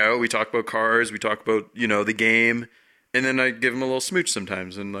we hang out. We talk about cars. We talk about the game, and then I give him a little smooch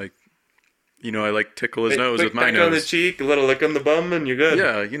sometimes, and like, I like tickle his nose Quick with my peck on the nose. cheek, a little lick on the bum, and you're good.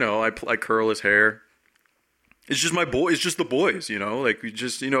 Yeah, I curl his hair. It's just my boy. It's just the boys. Like we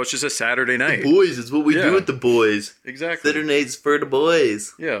just it's just a Saturday night. Boys, it's what we Yeah. do with the boys. Exactly. Saturday nights for the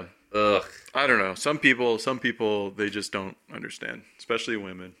boys. Yeah. Ugh. I don't know. Some people, they just don't understand, especially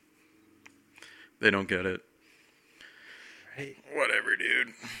women. They don't get it. Right. Whatever,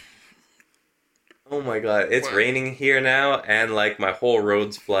 dude. Oh my god, it's What? raining here now, and like my whole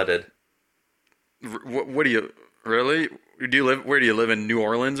road's flooded. What do you really? Where do you live in New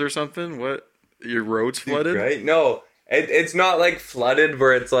Orleans or something? What? Your road's flooded? Right? No, it's not like flooded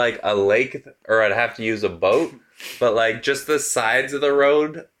where it's like a lake or I'd have to use a boat, but like just the sides of the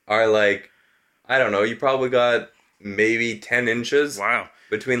road are like, I don't know, you probably got maybe 10 inches Wow.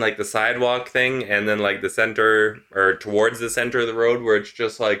 between like the sidewalk thing and then like the center or towards the center of the road where it's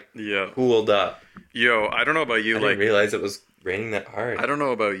just like Yeah. pooled up. Yo, I don't know about you. I Like, didn't realize it was raining that hard. I don't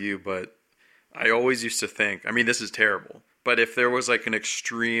know about you, but I always used to think. I mean, this is terrible. But if there was like an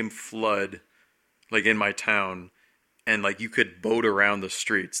extreme flood, like in my town, and like you could boat around the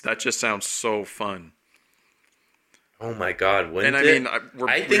streets, that just sounds so fun. Oh my god, wouldn't And I it? mean,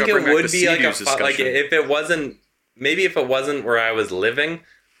 I think it would be like a like discussion. if it wasn't maybe if it wasn't where I was living,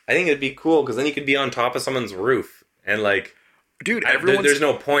 I think it'd be cool because then you could be on top of someone's roof and like Dude, there's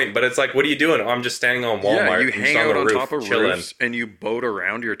no point. But it's like, what are you doing? Oh, I'm just standing on Walmart. yeah, you I'm just hang out the on roof, top of chilling, roofs and you boat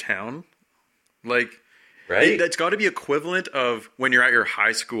around your town. Like, right? that's got to be equivalent of when you're at your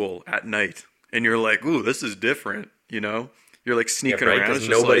high school at night and you're like, "Ooh, this is different." You're like Yeah, sneaking right, around. 'cause It's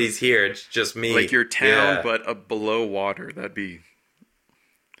just nobody's here. It's just me. like your town, Yeah. but below water. That'd be.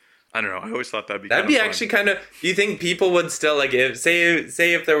 I don't know. I always thought that'd be. That'd kinda be fun. actually kind of. Do you think people would still like if say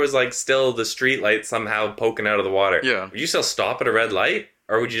if there was like still the street light somehow poking out of the water? Yeah. Would you still stop at a red light,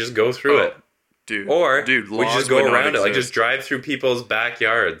 or would you just go through Oh, it? dude. Or dude, would you laws just go would not around it, like exist. just drive through people's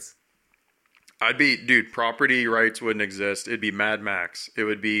backyards? Dude, property rights wouldn't exist. It'd be Mad Max. It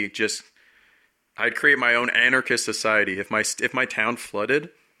would be just, I'd create my own anarchist society. If my town flooded,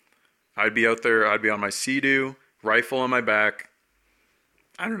 I'd be out there, I'd be on my Sea-Doo, rifle on my back.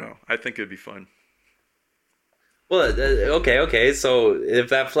 I don't know. I think it'd be fun. Well, okay. So if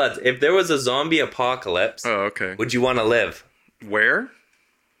that floods, if there was a zombie apocalypse, Oh, okay. would you want to live? Where?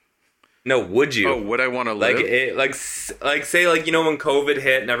 No, would you? Oh, would I want to live? Say when COVID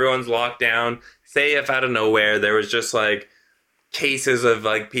hit and everyone's locked down. Say if out of nowhere there was just like cases of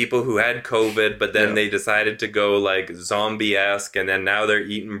like people who had COVID, but then they decided to go like zombie-esque, and then now they're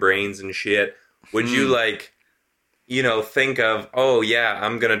eating brains and shit. Would you think of, oh yeah,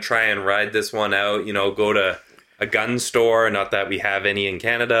 I'm gonna try and ride this one out? Go to a gun store. Not that we have any in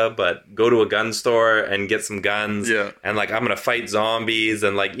Canada, but go to a gun store and get some guns. Yeah. And like I'm gonna fight zombies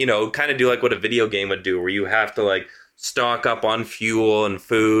and kind of do like what a video game would do, where you have to like stock up on fuel and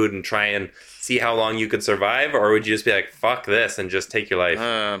food and try and see how long you could survive, or would you just be like, fuck this and just take your life?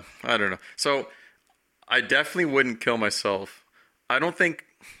 I don't know. So I definitely wouldn't kill myself. I don't think,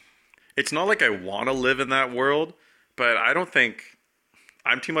 it's not like I want to live in that world, but I don't think,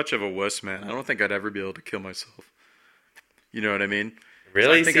 I'm too much of a wuss, man. I don't think I'd ever be able to kill myself. You know what I mean?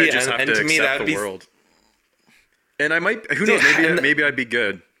 Really? So I think I just have to to me, accept that would the be world. And I might, who knows, maybe I'd be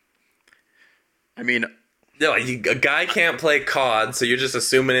good. I mean, no, a guy can't play COD, so you're just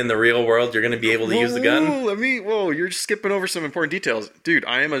assuming in the real world you're going to be able to use the gun? Whoa, you're just skipping over some important details. Dude,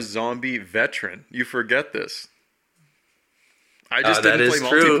 I am a zombie veteran. You forget this. I just didn't play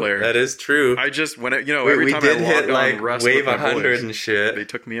multiplayer. That is true. I just, every time I logged on Rust wave with my 100 boys, and shit. they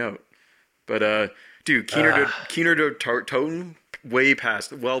took me out. But, dude, Keener to Toten, well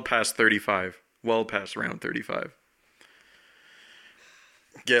past 35. Well past round 35.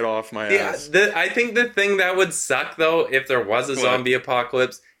 Get off my ass. I think the thing that would suck, though, if there was a zombie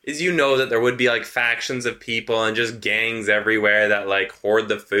apocalypse, is that there would be, like, factions of people and just gangs everywhere that, like, hoard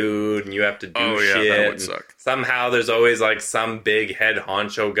the food and you have to do shit. That would suck. Somehow there's always, like, some big head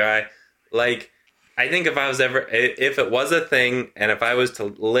honcho guy. Like, I think if it was a thing and if I was to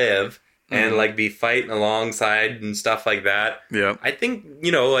live and, like, be fighting alongside and stuff like that, I think,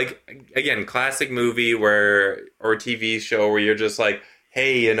 again, classic movie or TV show where you're just like,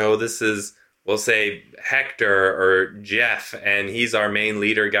 hey, this is, we'll say, Hector or Jeff, and he's our main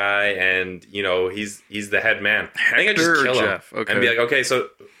leader guy, and, he's the head man. I think I just kill him. Jeff. Okay. And be like, okay, so,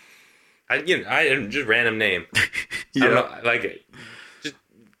 I just random name. Yeah. I don't know, like, just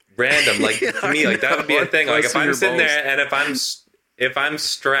random. Like, to me, like, that would be a thing. Like, if I'm sitting there, and if I'm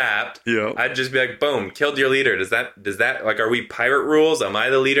strapped, I'd just be like, boom, killed your leader. Does that, like, are we pirate rules? Am I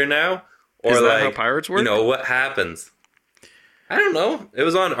the leader now? Or, is that like, how pirates work? What happens? I don't know. It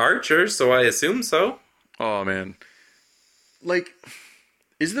was on Archer, so I assume so. Oh, man. Like,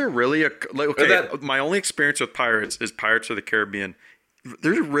 is there really my only experience with pirates is Pirates of the Caribbean.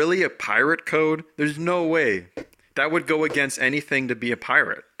 There's really a pirate code? There's no way. That would go against anything to be a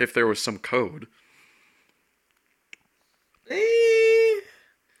pirate if there was some code. I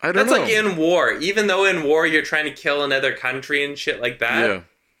don't know. That's like in war. Even though in war you're trying to kill another country and shit like that. Yeah.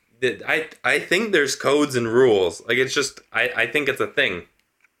 I think there's codes and rules. Like, it's just, I think it's a thing.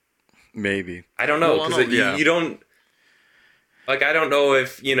 Maybe. I don't know, because you don't, like, I don't know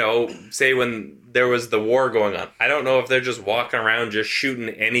if, say when there was the war going on, I don't know if they're just walking around just shooting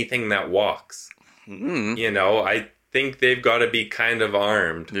anything that walks. I think they've got to be kind of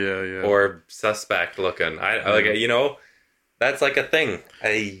armed. Yeah. Or suspect looking. That's like a thing.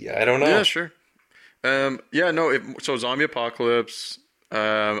 I don't know. Yeah, sure. So zombie apocalypse...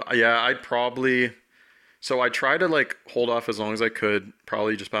 I'd probably, so I try to like hold off as long as I could,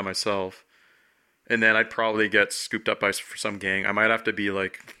 probably just by myself. And then I'd probably get scooped up by some gang. I might have to be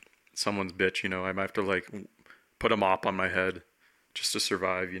like someone's bitch, I might have to like put a mop on my head just to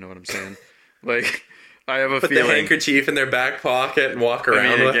survive. You know what I'm saying? Like, I have a feeling. Put the handkerchief in their back pocket and walk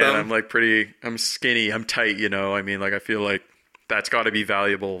around with them. I'm like I'm skinny, I'm tight, I mean, like, I feel like that's got to be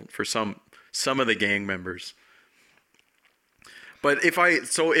valuable for some of the gang members. But if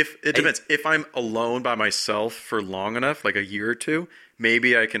it depends. If I'm alone by myself for long enough, like a year or two,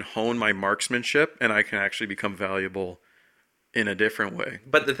 maybe I can hone my marksmanship and I can actually become valuable in a different way.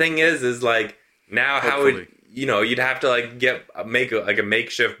 But the thing is like, now hopefully. How would, you'd have to like make a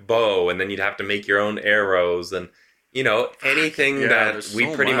makeshift bow, and then you'd have to make your own arrows, and, anything that we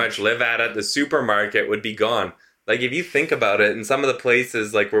pretty much live at the supermarket would be gone. Like, if you think about it, in some of the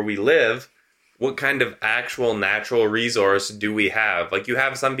places like where we live, what kind of actual natural resource do we have? Like, you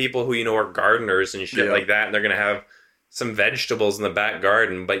have some people who, are gardeners and shit like that, and they're going to have some vegetables in the back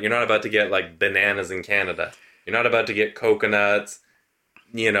garden, but you're not about to get, like, bananas in Canada. You're not about to get coconuts,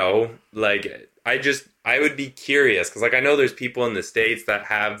 like, I would be curious because like I know there's people in the States that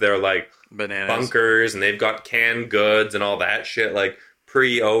have their like Bananas. bunkers and they've got canned goods and all that shit like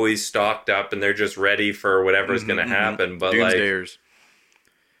always stocked up and they're just ready for whatever's gonna happen. But like, Doomsdayers.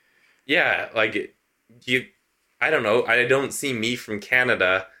 yeah, like I don't know. I don't see me from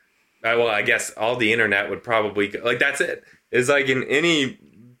Canada. Well, I guess all the internet would probably like that's it. It's like in any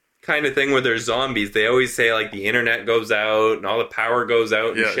kind of thing where there's zombies, they always say like the internet goes out and all the power goes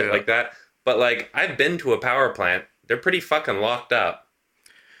out and shit like that. But like I've been to a power plant, they're pretty fucking locked up.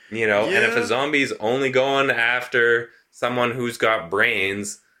 You know, and if a zombie's only going after someone who's got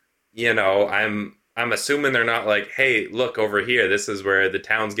brains, you know, I'm assuming they're not like, hey, look over here. This is where the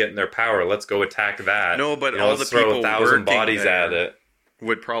town's getting their power. Let's go attack that. No, but you know, all the people 1,000 bodies at it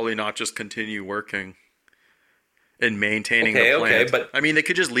would probably not just continue working and maintaining the plant. Okay, but I mean, they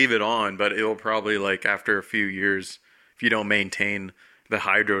could just leave it on, but it'll probably like after a few years, if you don't maintain the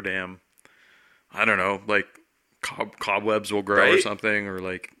hydro dam, I don't know, like cobwebs will grow or something, or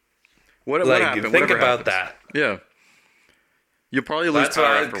like what happened? Think about that. Yeah, you'll probably lose power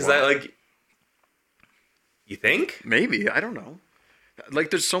after a while. You think? Maybe, I don't know.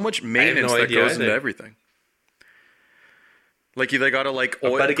 Like, there's so much maintenance that goes into everything. Like, they gotta like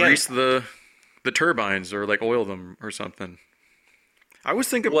grease the turbines or like oil them or something. I was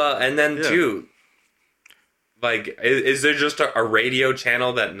thinking. Well, and then too, like, is there just a radio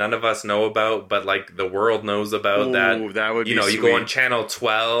channel that none of us know about, but like the world knows about that would be you sweet. go on channel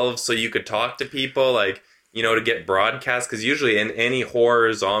 12 so you could talk to people, like, you know, to get broadcast, because usually in any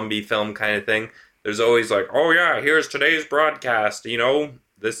horror zombie film kind of thing, there's always like, oh yeah, here's today's broadcast. You know,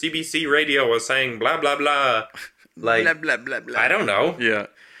 the CBC radio was saying blah blah blah. Like, blah blah blah blah. I don't know. Yeah.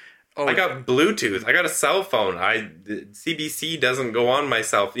 Oh, I got Bluetooth. I got a cell phone. CBC doesn't go on my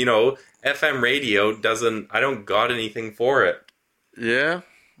cell. You know, FM radio doesn't. I don't got anything for it. Yeah,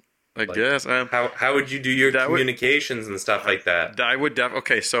 I guess. How would you do your communications and stuff like that? I would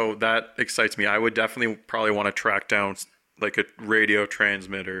okay, so that excites me. I would definitely probably want to track down like a radio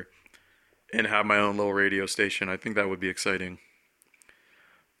transmitter and have my own little radio station. I think that would be exciting.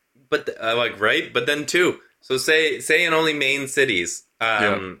 But right? But then too. So say in only main cities,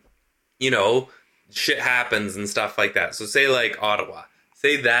 you know, shit happens and stuff like that. So say like Ottawa.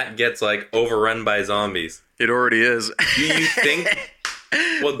 Say that gets like overrun by zombies. It already is. Do you think?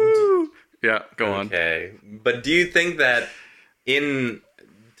 Well, yeah, go on. Okay, but do you think that in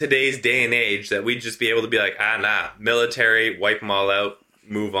today's day and age that we'd just be able to be like, military, wipe them all out,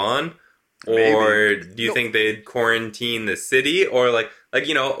 move on? Or do you think they'd quarantine the city? Or like,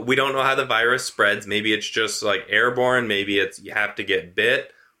 you know, we don't know how the virus spreads. Maybe it's just like airborne. Maybe it's you have to get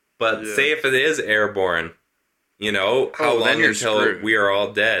bit. But say if it is airborne, you know, how long until we are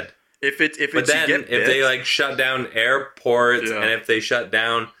all dead? If they like shut down airports and if they shut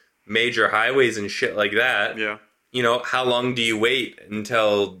down major highways and shit like that, you know, how long do you wait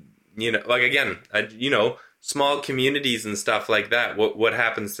until, you know, like again, you know, small communities and stuff like that? What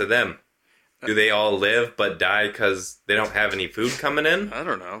happens to them? Do they all live but die because they don't have any food coming in? I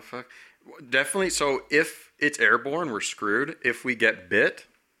don't know. Fuck. Definitely. So if it's airborne, we're screwed. If we get bit,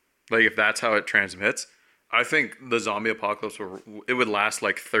 like if that's how it transmits, I think the zombie apocalypse would last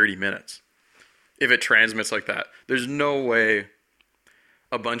like 30 minutes. If it transmits like that, there's no way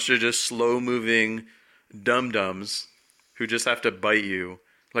a bunch of just slow moving dum-dums who just have to bite you.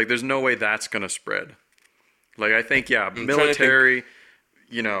 Like there's no way that's gonna spread. Like I think military.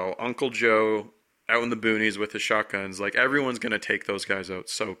 You know, Uncle Joe out in the boonies with his shotguns, like everyone's going to take those guys out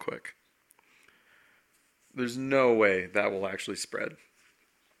so quick. There's no way that will actually spread.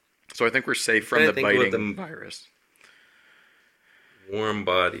 So I think we're safe from the biting virus. Warm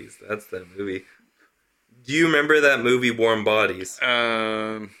Bodies. That's that movie. Do you remember that movie, Warm Bodies?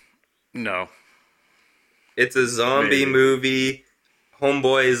 No. It's a zombie movie.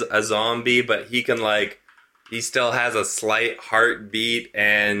 Homeboy's a zombie, but he can like... He still has a slight heartbeat,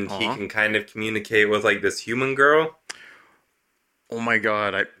 and he can kind of communicate with like this human girl. Oh my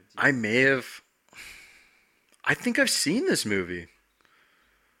god, I may have. I think I've seen this movie.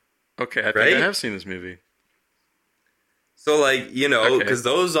 Okay, I think I have seen this movie. So like, you know, because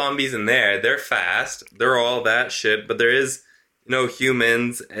those zombies in there, they're fast, they're all that shit, but there is, you know,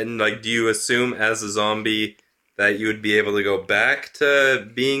 humans, and like, do you assume as a zombie that you would be able to go back to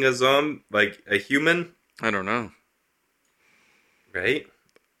being a zombie, like a human? I don't know. Right?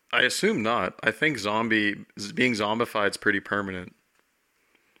 I assume not. I think being zombified is pretty permanent.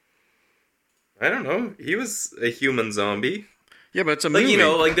 I don't know. He was a human zombie. Yeah, but it's a movie. Like, you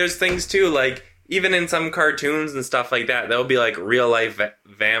know, like there's things too, like even in some cartoons and stuff like that, there'll be like real life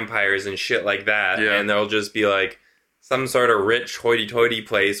vampires and shit like that. Yeah. And they'll just be like, some sort of rich hoity-toity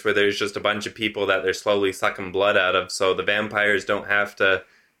place where there's just a bunch of people that they're slowly sucking blood out of, so the vampires don't have to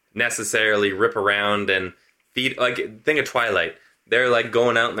necessarily rip around and feed. Like, think of Twilight. They're like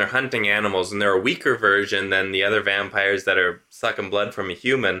going out and they're hunting animals, and they're a weaker version than the other vampires that are sucking blood from a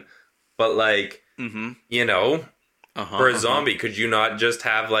human. But like, you know, for a zombie, could you not just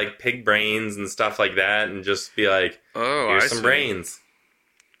have like pig brains and stuff like that, and just be like, here's some brains?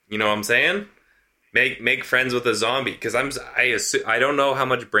 You know what I'm saying? Make friends with a zombie, because I don't know how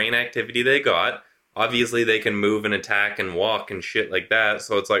much brain activity they got. Obviously, they can move and attack and walk and shit like that.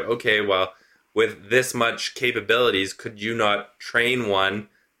 So it's like, okay, well, with this much capabilities, could you not train one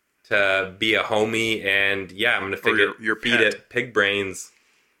to be a homie? And yeah, I'm gonna feed it pig brains.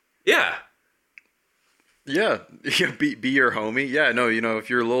 Yeah. Yeah, be your homie. Yeah, no, you know, if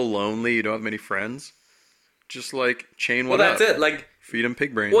you're a little lonely, you don't have many friends, just like chain one up. Well, that's it. Like, feed them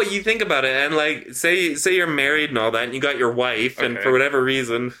pig brains. Well, you think about it, and like, say you're married and all that, and you got your wife, and for whatever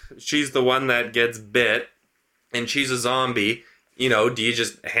reason, she's the one that gets bit, and she's a zombie. You know, do you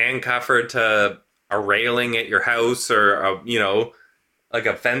just handcuff her to a railing at your house, or you know, like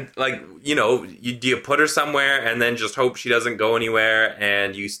a fence? Like, you know, do you put her somewhere and then just hope she doesn't go anywhere,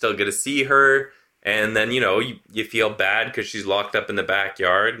 and you still get to see her? And then, you know, you feel bad because she's locked up in the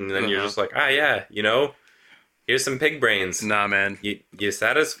backyard, and then you're just like, yeah, you know, here's some pig brains. Nah, man. You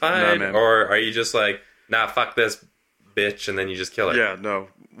satisfied? Nah, man. Or are you just like, nah, fuck this bitch, and then you just kill her? Yeah, no.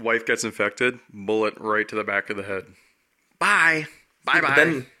 Wife gets infected, bullet right to the back of the head. Bye. Bye-bye.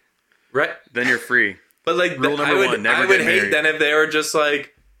 Then you're free. But like, Rule number one, never I would get hate married. then if they were just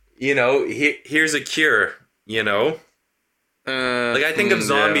like, you know, here's a cure, you know? Like, I think of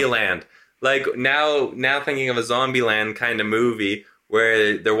Zombieland. Like, now thinking of a Zombieland kind of movie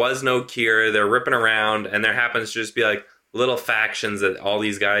where there was no cure, they're ripping around, and there happens to just be, like, little factions that all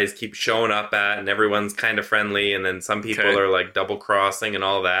these guys keep showing up at, and everyone's kind of friendly, and then some people are, like, double-crossing and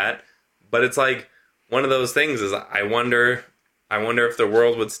all that. But it's, like, one of those things is I wonder if the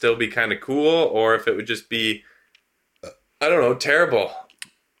world would still be kind of cool, or if it would just be, I don't know, terrible.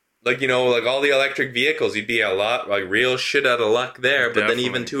 Like, you know, like all the electric vehicles, you'd be a lot, like, real shit out of luck there. But then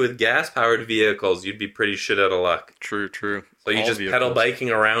even too with gas-powered vehicles, you'd be pretty shit out of luck. True. So you just pedal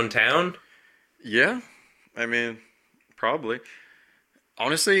biking around town? Yeah. I mean, probably.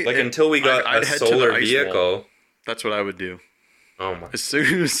 Honestly, like, until we got a solar vehicle. That's what I would do. Oh my. As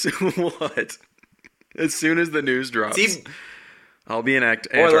soon as what? As soon as the news drops, I'll be in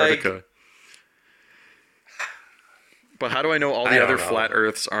Antarctica. Like, but how do I know all the other flat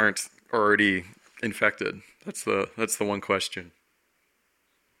Earths aren't already infected? That's the one question.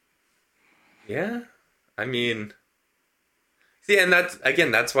 Yeah, I mean, see, and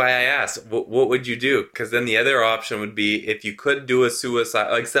that's why I asked, what would you do? Because then the other option would be if you could do a suicide,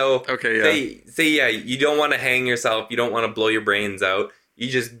 like, so. Okay, yeah. Say you don't want to hang yourself, you don't want to blow your brains out. You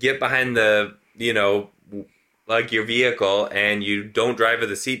just get behind the, you know, like your vehicle, and you don't drive with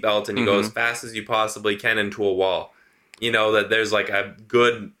a seatbelt, and you go as fast as you possibly can into a wall. You know that there's like a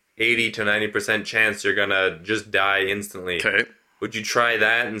good 80 to 90% chance you're gonna just die instantly. Okay. Would you try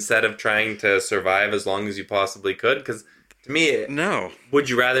that instead of trying to survive as long as you possibly could? Because to me, no. Would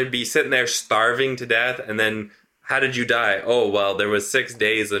you rather be sitting there starving to death, and then how did you die? Oh, well, there was 6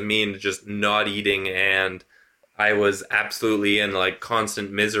 days of me just not eating, and I was absolutely in like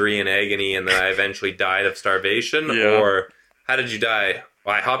constant misery and agony, and then I eventually died of starvation? Yeah. Or how did you die?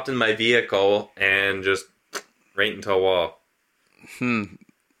 Well, I hopped in my vehicle and just right into a wall.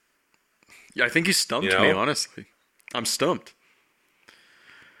 Yeah, I think you stumped me, honestly. I'm stumped.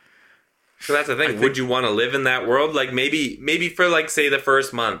 So that's the thing. Would you want to live in that world? Like, maybe for, like, say, the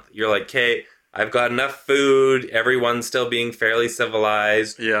first month, you're like, okay, I've got enough food, everyone's still being fairly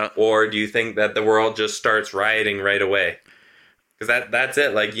civilized. Yeah. Or do you think that the world just starts rioting right away? Because that's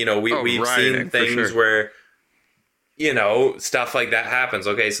it. Like, you know, we've seen things where, you know, stuff like that happens.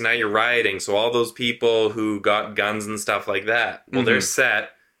 Okay, so now you're rioting. So all those people who got guns and stuff like that, well, they're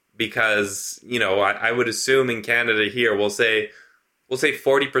set because, you know, I would assume in Canada here, we'll say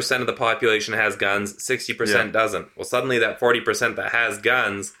 40% of the population has guns, 60% doesn't. Well, suddenly that 40% that has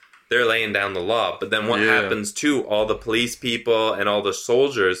guns, they're laying down the law. But then what happens to all the police people and all the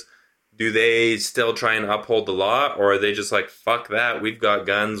soldiers? Do they still try and uphold the law? Or are they just like, fuck that, we've got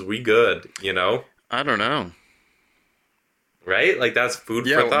guns, we good, you know? I don't know. Right? Like, that's food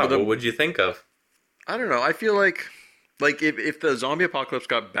for thought. What would you think of? I don't know. I feel like if the zombie apocalypse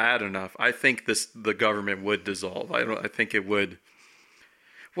got bad enough, I think the government would dissolve. I think it would.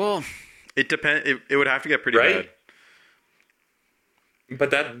 Well, it depends. It would have to get pretty bad. But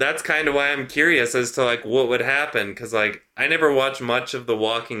that's kind of why I'm curious as to, like, what would happen. Because, like, I never watched much of The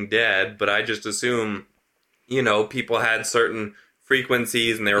Walking Dead, but I just assume, people had certain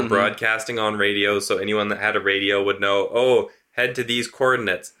frequencies and they were broadcasting on radio, so anyone that had a radio would know, oh, head to these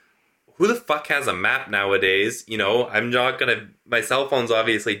coordinates. Who the fuck has a map nowadays? I'm not gonna, my cell phone's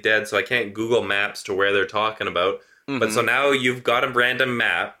obviously dead, so I can't Google Maps to where they're talking about. But so now you've got a random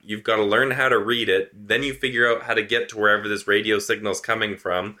map, you've got to learn how to read it, then you figure out how to get to wherever this radio signal's coming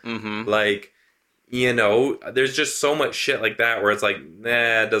from. Like, there's just so much shit like that where it's like,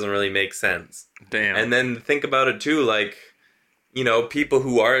 nah, it doesn't really make sense. Damn. And then think about it too, like, people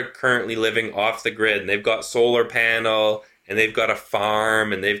who are currently living off the grid and they've got solar panel and they've got a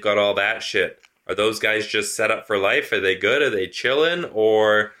farm and they've got all that shit. Are those guys just set up for life? Are they good? Are they chilling?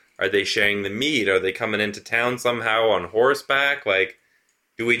 Or are they sharing the meat? Are they coming into town somehow on horseback? Like,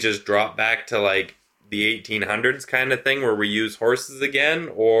 do we just drop back to like the 1800s kind of thing where we use horses again?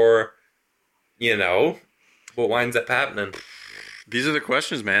 Or, what winds up happening? These are the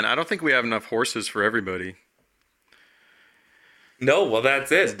questions, man. I don't think we have enough horses for everybody. No, well,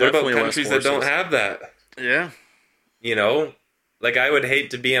 that's it. What about countries that don't have that? Yeah. Like I would hate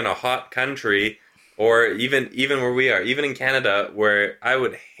to be in a hot country, or even where we are, even in Canada, where I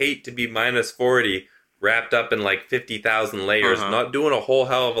would hate to be minus 40, wrapped up in like 50,000 layers, not doing a whole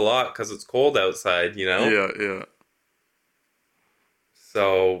hell of a lot because it's cold outside, Yeah.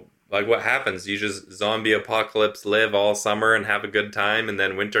 So, like, what happens? You just zombie apocalypse live all summer and have a good time, and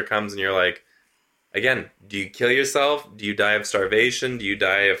then winter comes and you're like, again, do you kill yourself? Do you die of starvation? Do you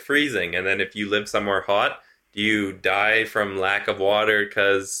die of freezing? And then if you live somewhere hot, do you die from lack of water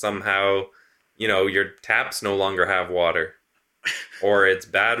because somehow, your taps no longer have water? Or it's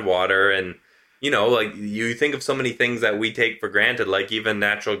bad water and, like you think of so many things that we take for granted, like even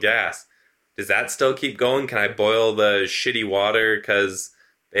natural gas. Does that still keep going? Can I boil the shitty water because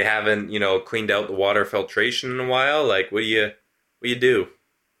they haven't, cleaned out the water filtration in a while? Like, what do you do?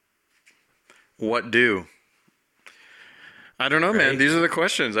 What do? I don't know, man. These are the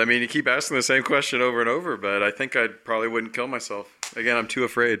questions. I mean, you keep asking the same question over and over, but I think I probably wouldn't kill myself. Again, I'm too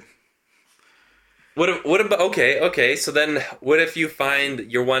afraid. What about, okay, so then what if you find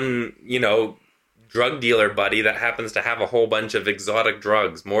your one, drug dealer buddy that happens to have a whole bunch of exotic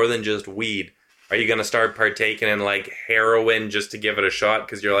drugs, more than just weed? Are you going to start partaking in, like, heroin just to give it a shot?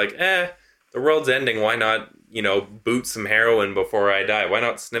 Because you're like, the world's ending. Why not, boot some heroin before I die? Why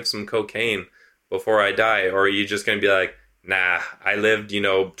not sniff some cocaine before I die? Or are you just going to be like, nah, I lived,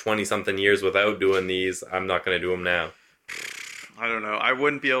 20-something years without doing these. I'm not going to do them now. I don't know. I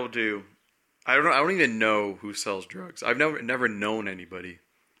wouldn't be able to. I don't even know who sells drugs. I've never known anybody.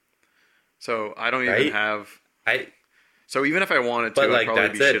 So I don't even have. So even if I wanted to, I'd probably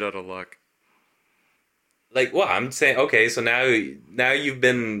be shit out of luck. Like, well, I'm saying, okay, so now you've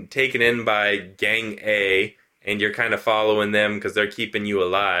been taken in by Gang A, and you're kind of following them because they're keeping you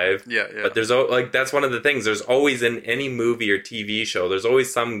alive. Yeah. But there's, like, that's one of the things. There's always, in any movie or TV show, there's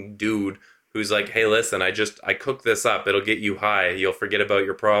always some dude who's like, hey, listen, I cooked this up. It'll get you high. You'll forget about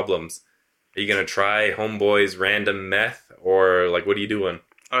your problems. Are you going to try Homeboy's random meth? Or, like, what are you doing?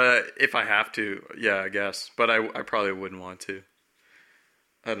 If I have to, yeah, I guess. But I probably wouldn't want to.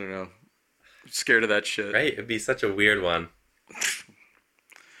 I don't know. I'm scared of that shit. Right? It'd be such a weird one.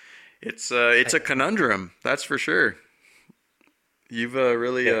 It's a conundrum, that's for sure. You've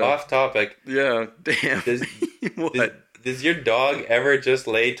really... off topic. Yeah, damn. Does your dog ever just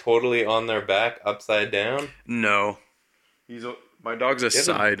lay totally on their back, upside down? No. My dog's a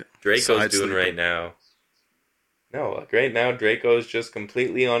side. Draco's side doing sleeper. right now. No, like right now Draco's just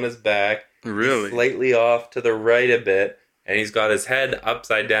completely on his back. Really? He's slightly off to the right a bit, and he's got his head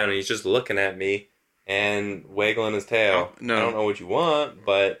upside down, and he's just looking at me and waggling his tail. Oh, no. I don't know what you want,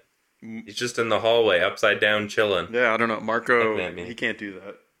 but he's just in the hallway, upside down, chilling. Yeah, I don't know. Marco, he can't do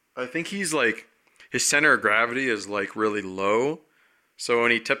that. I think he's like, his center of gravity is like really low, so when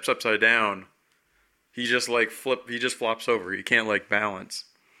he tips upside down, he just flops over. He can't like balance.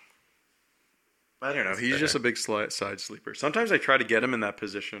 I don't know. He's just a big side sleeper. Sometimes I try to get him in that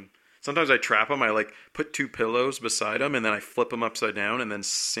position. Sometimes I trap him. I like put two pillows beside him, and then I flip him upside down, and then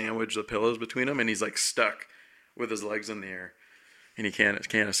sandwich the pillows between him, and he's like stuck with his legs in the air, and he can't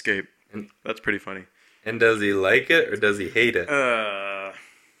escape. And that's pretty funny. And does he like it or does he hate it? I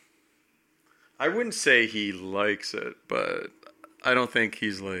wouldn't say he likes it, but I don't think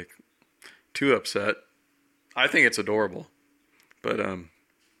he's like too upset. I think it's adorable, but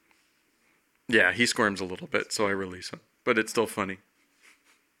yeah, he squirms a little bit, so I release him. But it's still funny.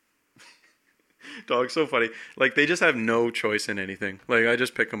 Dog's so funny. Like, they just have no choice in anything. Like, I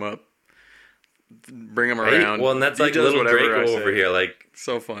just pick him up, bring him around. Well, and that's like little Draco over here. Like,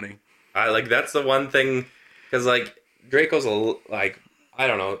 so funny. That's the one thing, because like Draco's like, I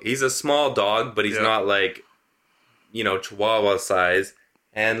don't know, he's a small dog, but he's not like Chihuahua size.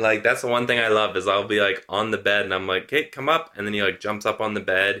 And, like, that's the one thing I love is I'll be, like, on the bed and I'm like, okay, come up. And then he, like, jumps up on the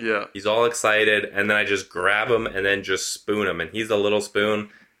bed. Yeah. He's all excited. And then I just grab him and then just spoon him. And he's a little spoon.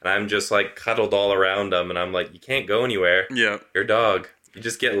 And I'm just, like, cuddled all around him. And I'm like, you can't go anywhere. Yeah. You're a dog. You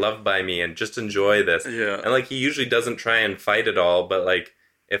just get loved by me and just enjoy this. Yeah. And, like, he usually doesn't try and fight at all. But, like,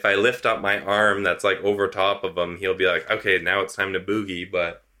 if I lift up my arm that's, like, over top of him, he'll be like, okay, now it's time to boogie.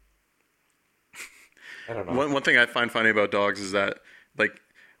 But I don't know. One thing I find funny about dogs is that, like,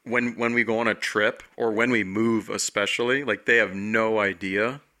 when we go on a trip or when we move especially, like, they have no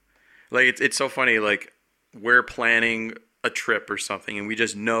idea. Like, it's so funny, like, we're planning a trip or something and we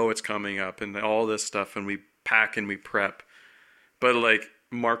just know it's coming up and all this stuff and we pack and we prep. But, like,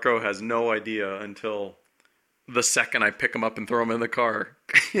 Marco has no idea until the second I pick him up and throw him in the car.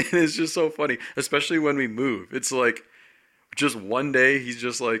 It's just so funny, especially when we move. It's like just one day he's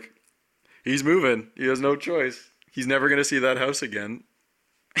just like, he's moving. He has no choice. He's never going to see that house again.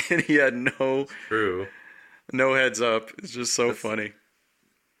 And he had no heads up. It's just so funny.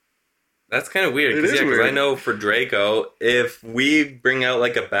 That's kind of weird. It is Because weird. I know for Draco, if we bring out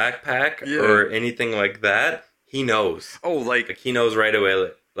like a backpack or anything like that, he knows. Oh, Like he knows right away.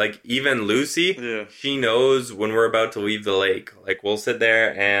 Like even Lucy, Yeah. she knows when we're about to leave the lake. Like we'll sit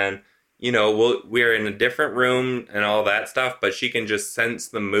there and we're in a different room and all that stuff, but she can just sense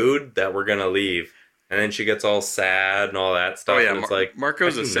the mood that we're gonna leave. And then she gets all sad and all that stuff. Oh yeah, and it's like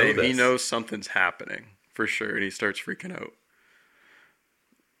Marco's I the can same. know He this. knows something's happening for sure, and he starts freaking out.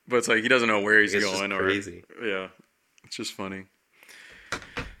 But it's like he doesn't know where he's It's just going. crazy. Yeah, it's just funny.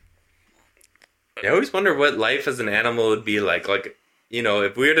 I always wonder what life as an animal would be like. Like,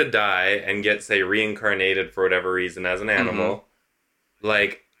 if we were to die and get, say, reincarnated for whatever reason as an animal,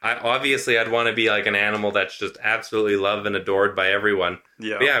 like, I'd want to be like an animal that's just absolutely loved and adored by everyone.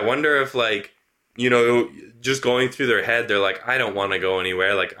 Yeah. But yeah, I wonder if, like, just going through their head, they're like, I don't want to go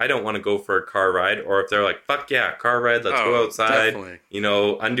anywhere. Like, I don't want to go for a car ride. Or if they're like, fuck yeah, car ride, let's go outside. Definitely.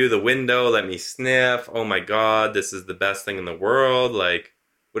 Undo the window, let me sniff. Oh my God, this is the best thing in the world. Like,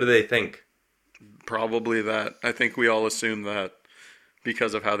 what do they think? Probably that. I think we all assume that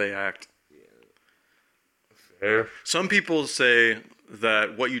because of how they act. Fair. Some people say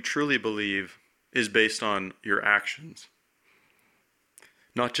that what you truly believe is based on your actions,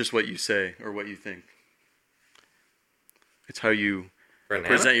 not just what you say or what you think. It's how you For an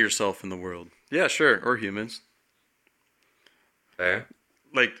present animal? yourself in the world. Yeah, sure, or humans. Fair.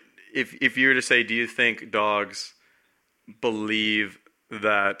 Like, if you were to say, do you think dogs believe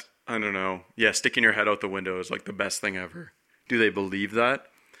that, I don't know, sticking your head out the window is like the best thing ever? Do they believe that?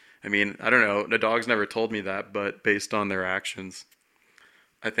 I mean, I don't know. The dogs never told me that, but based on their actions,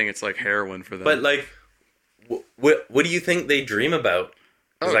 I think it's like heroin for them. But, like, what do you think they dream about?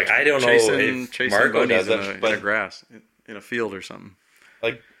 'Cause, like, I don't know if Marco bunnies does in it, a but grass, in a field or something.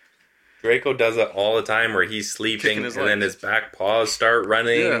 like Draco does it all the time where he's sleeping Kicking and his then legs. his back paws start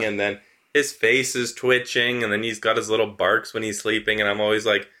running Yeah. and then his face is twitching and then he's got his little barks when he's sleeping and I'm always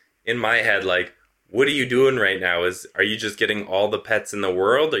like in my head like, what are you doing right now? Are you just getting all the pets in the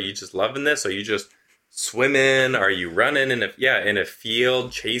world? Are you just loving this? Are you just swimming? Are you running in a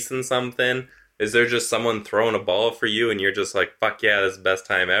field chasing something? Is there just someone throwing a ball for you and you're just like, fuck yeah, this is the best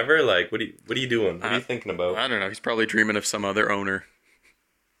time ever? Like, what are you doing? What are you thinking about? I don't know. He's probably dreaming of some other owner.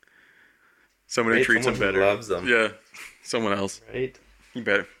 Someone who Right? treats Someone him who better. loves them. Yeah, someone else. Right?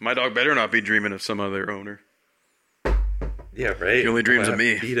 My dog better not be dreaming of some other owner. Yeah, right. He only dreams I'm of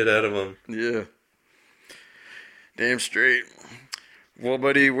gonna me. Beat it out of him. Yeah. Damn straight. Well,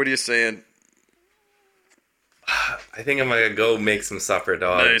 buddy, what are you saying? I think I'm gonna go make some supper,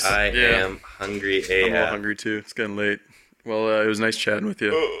 dog. Nice. I Yeah. am hungry I'm a little AF. hungry too. It's getting late. Well, it was nice chatting with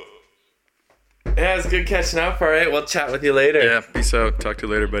you. Yeah, it's good catching up. All right, we'll chat with you later. Yeah, peace out. Talk to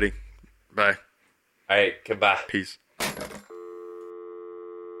you later, buddy. Bye. All right, goodbye. Peace.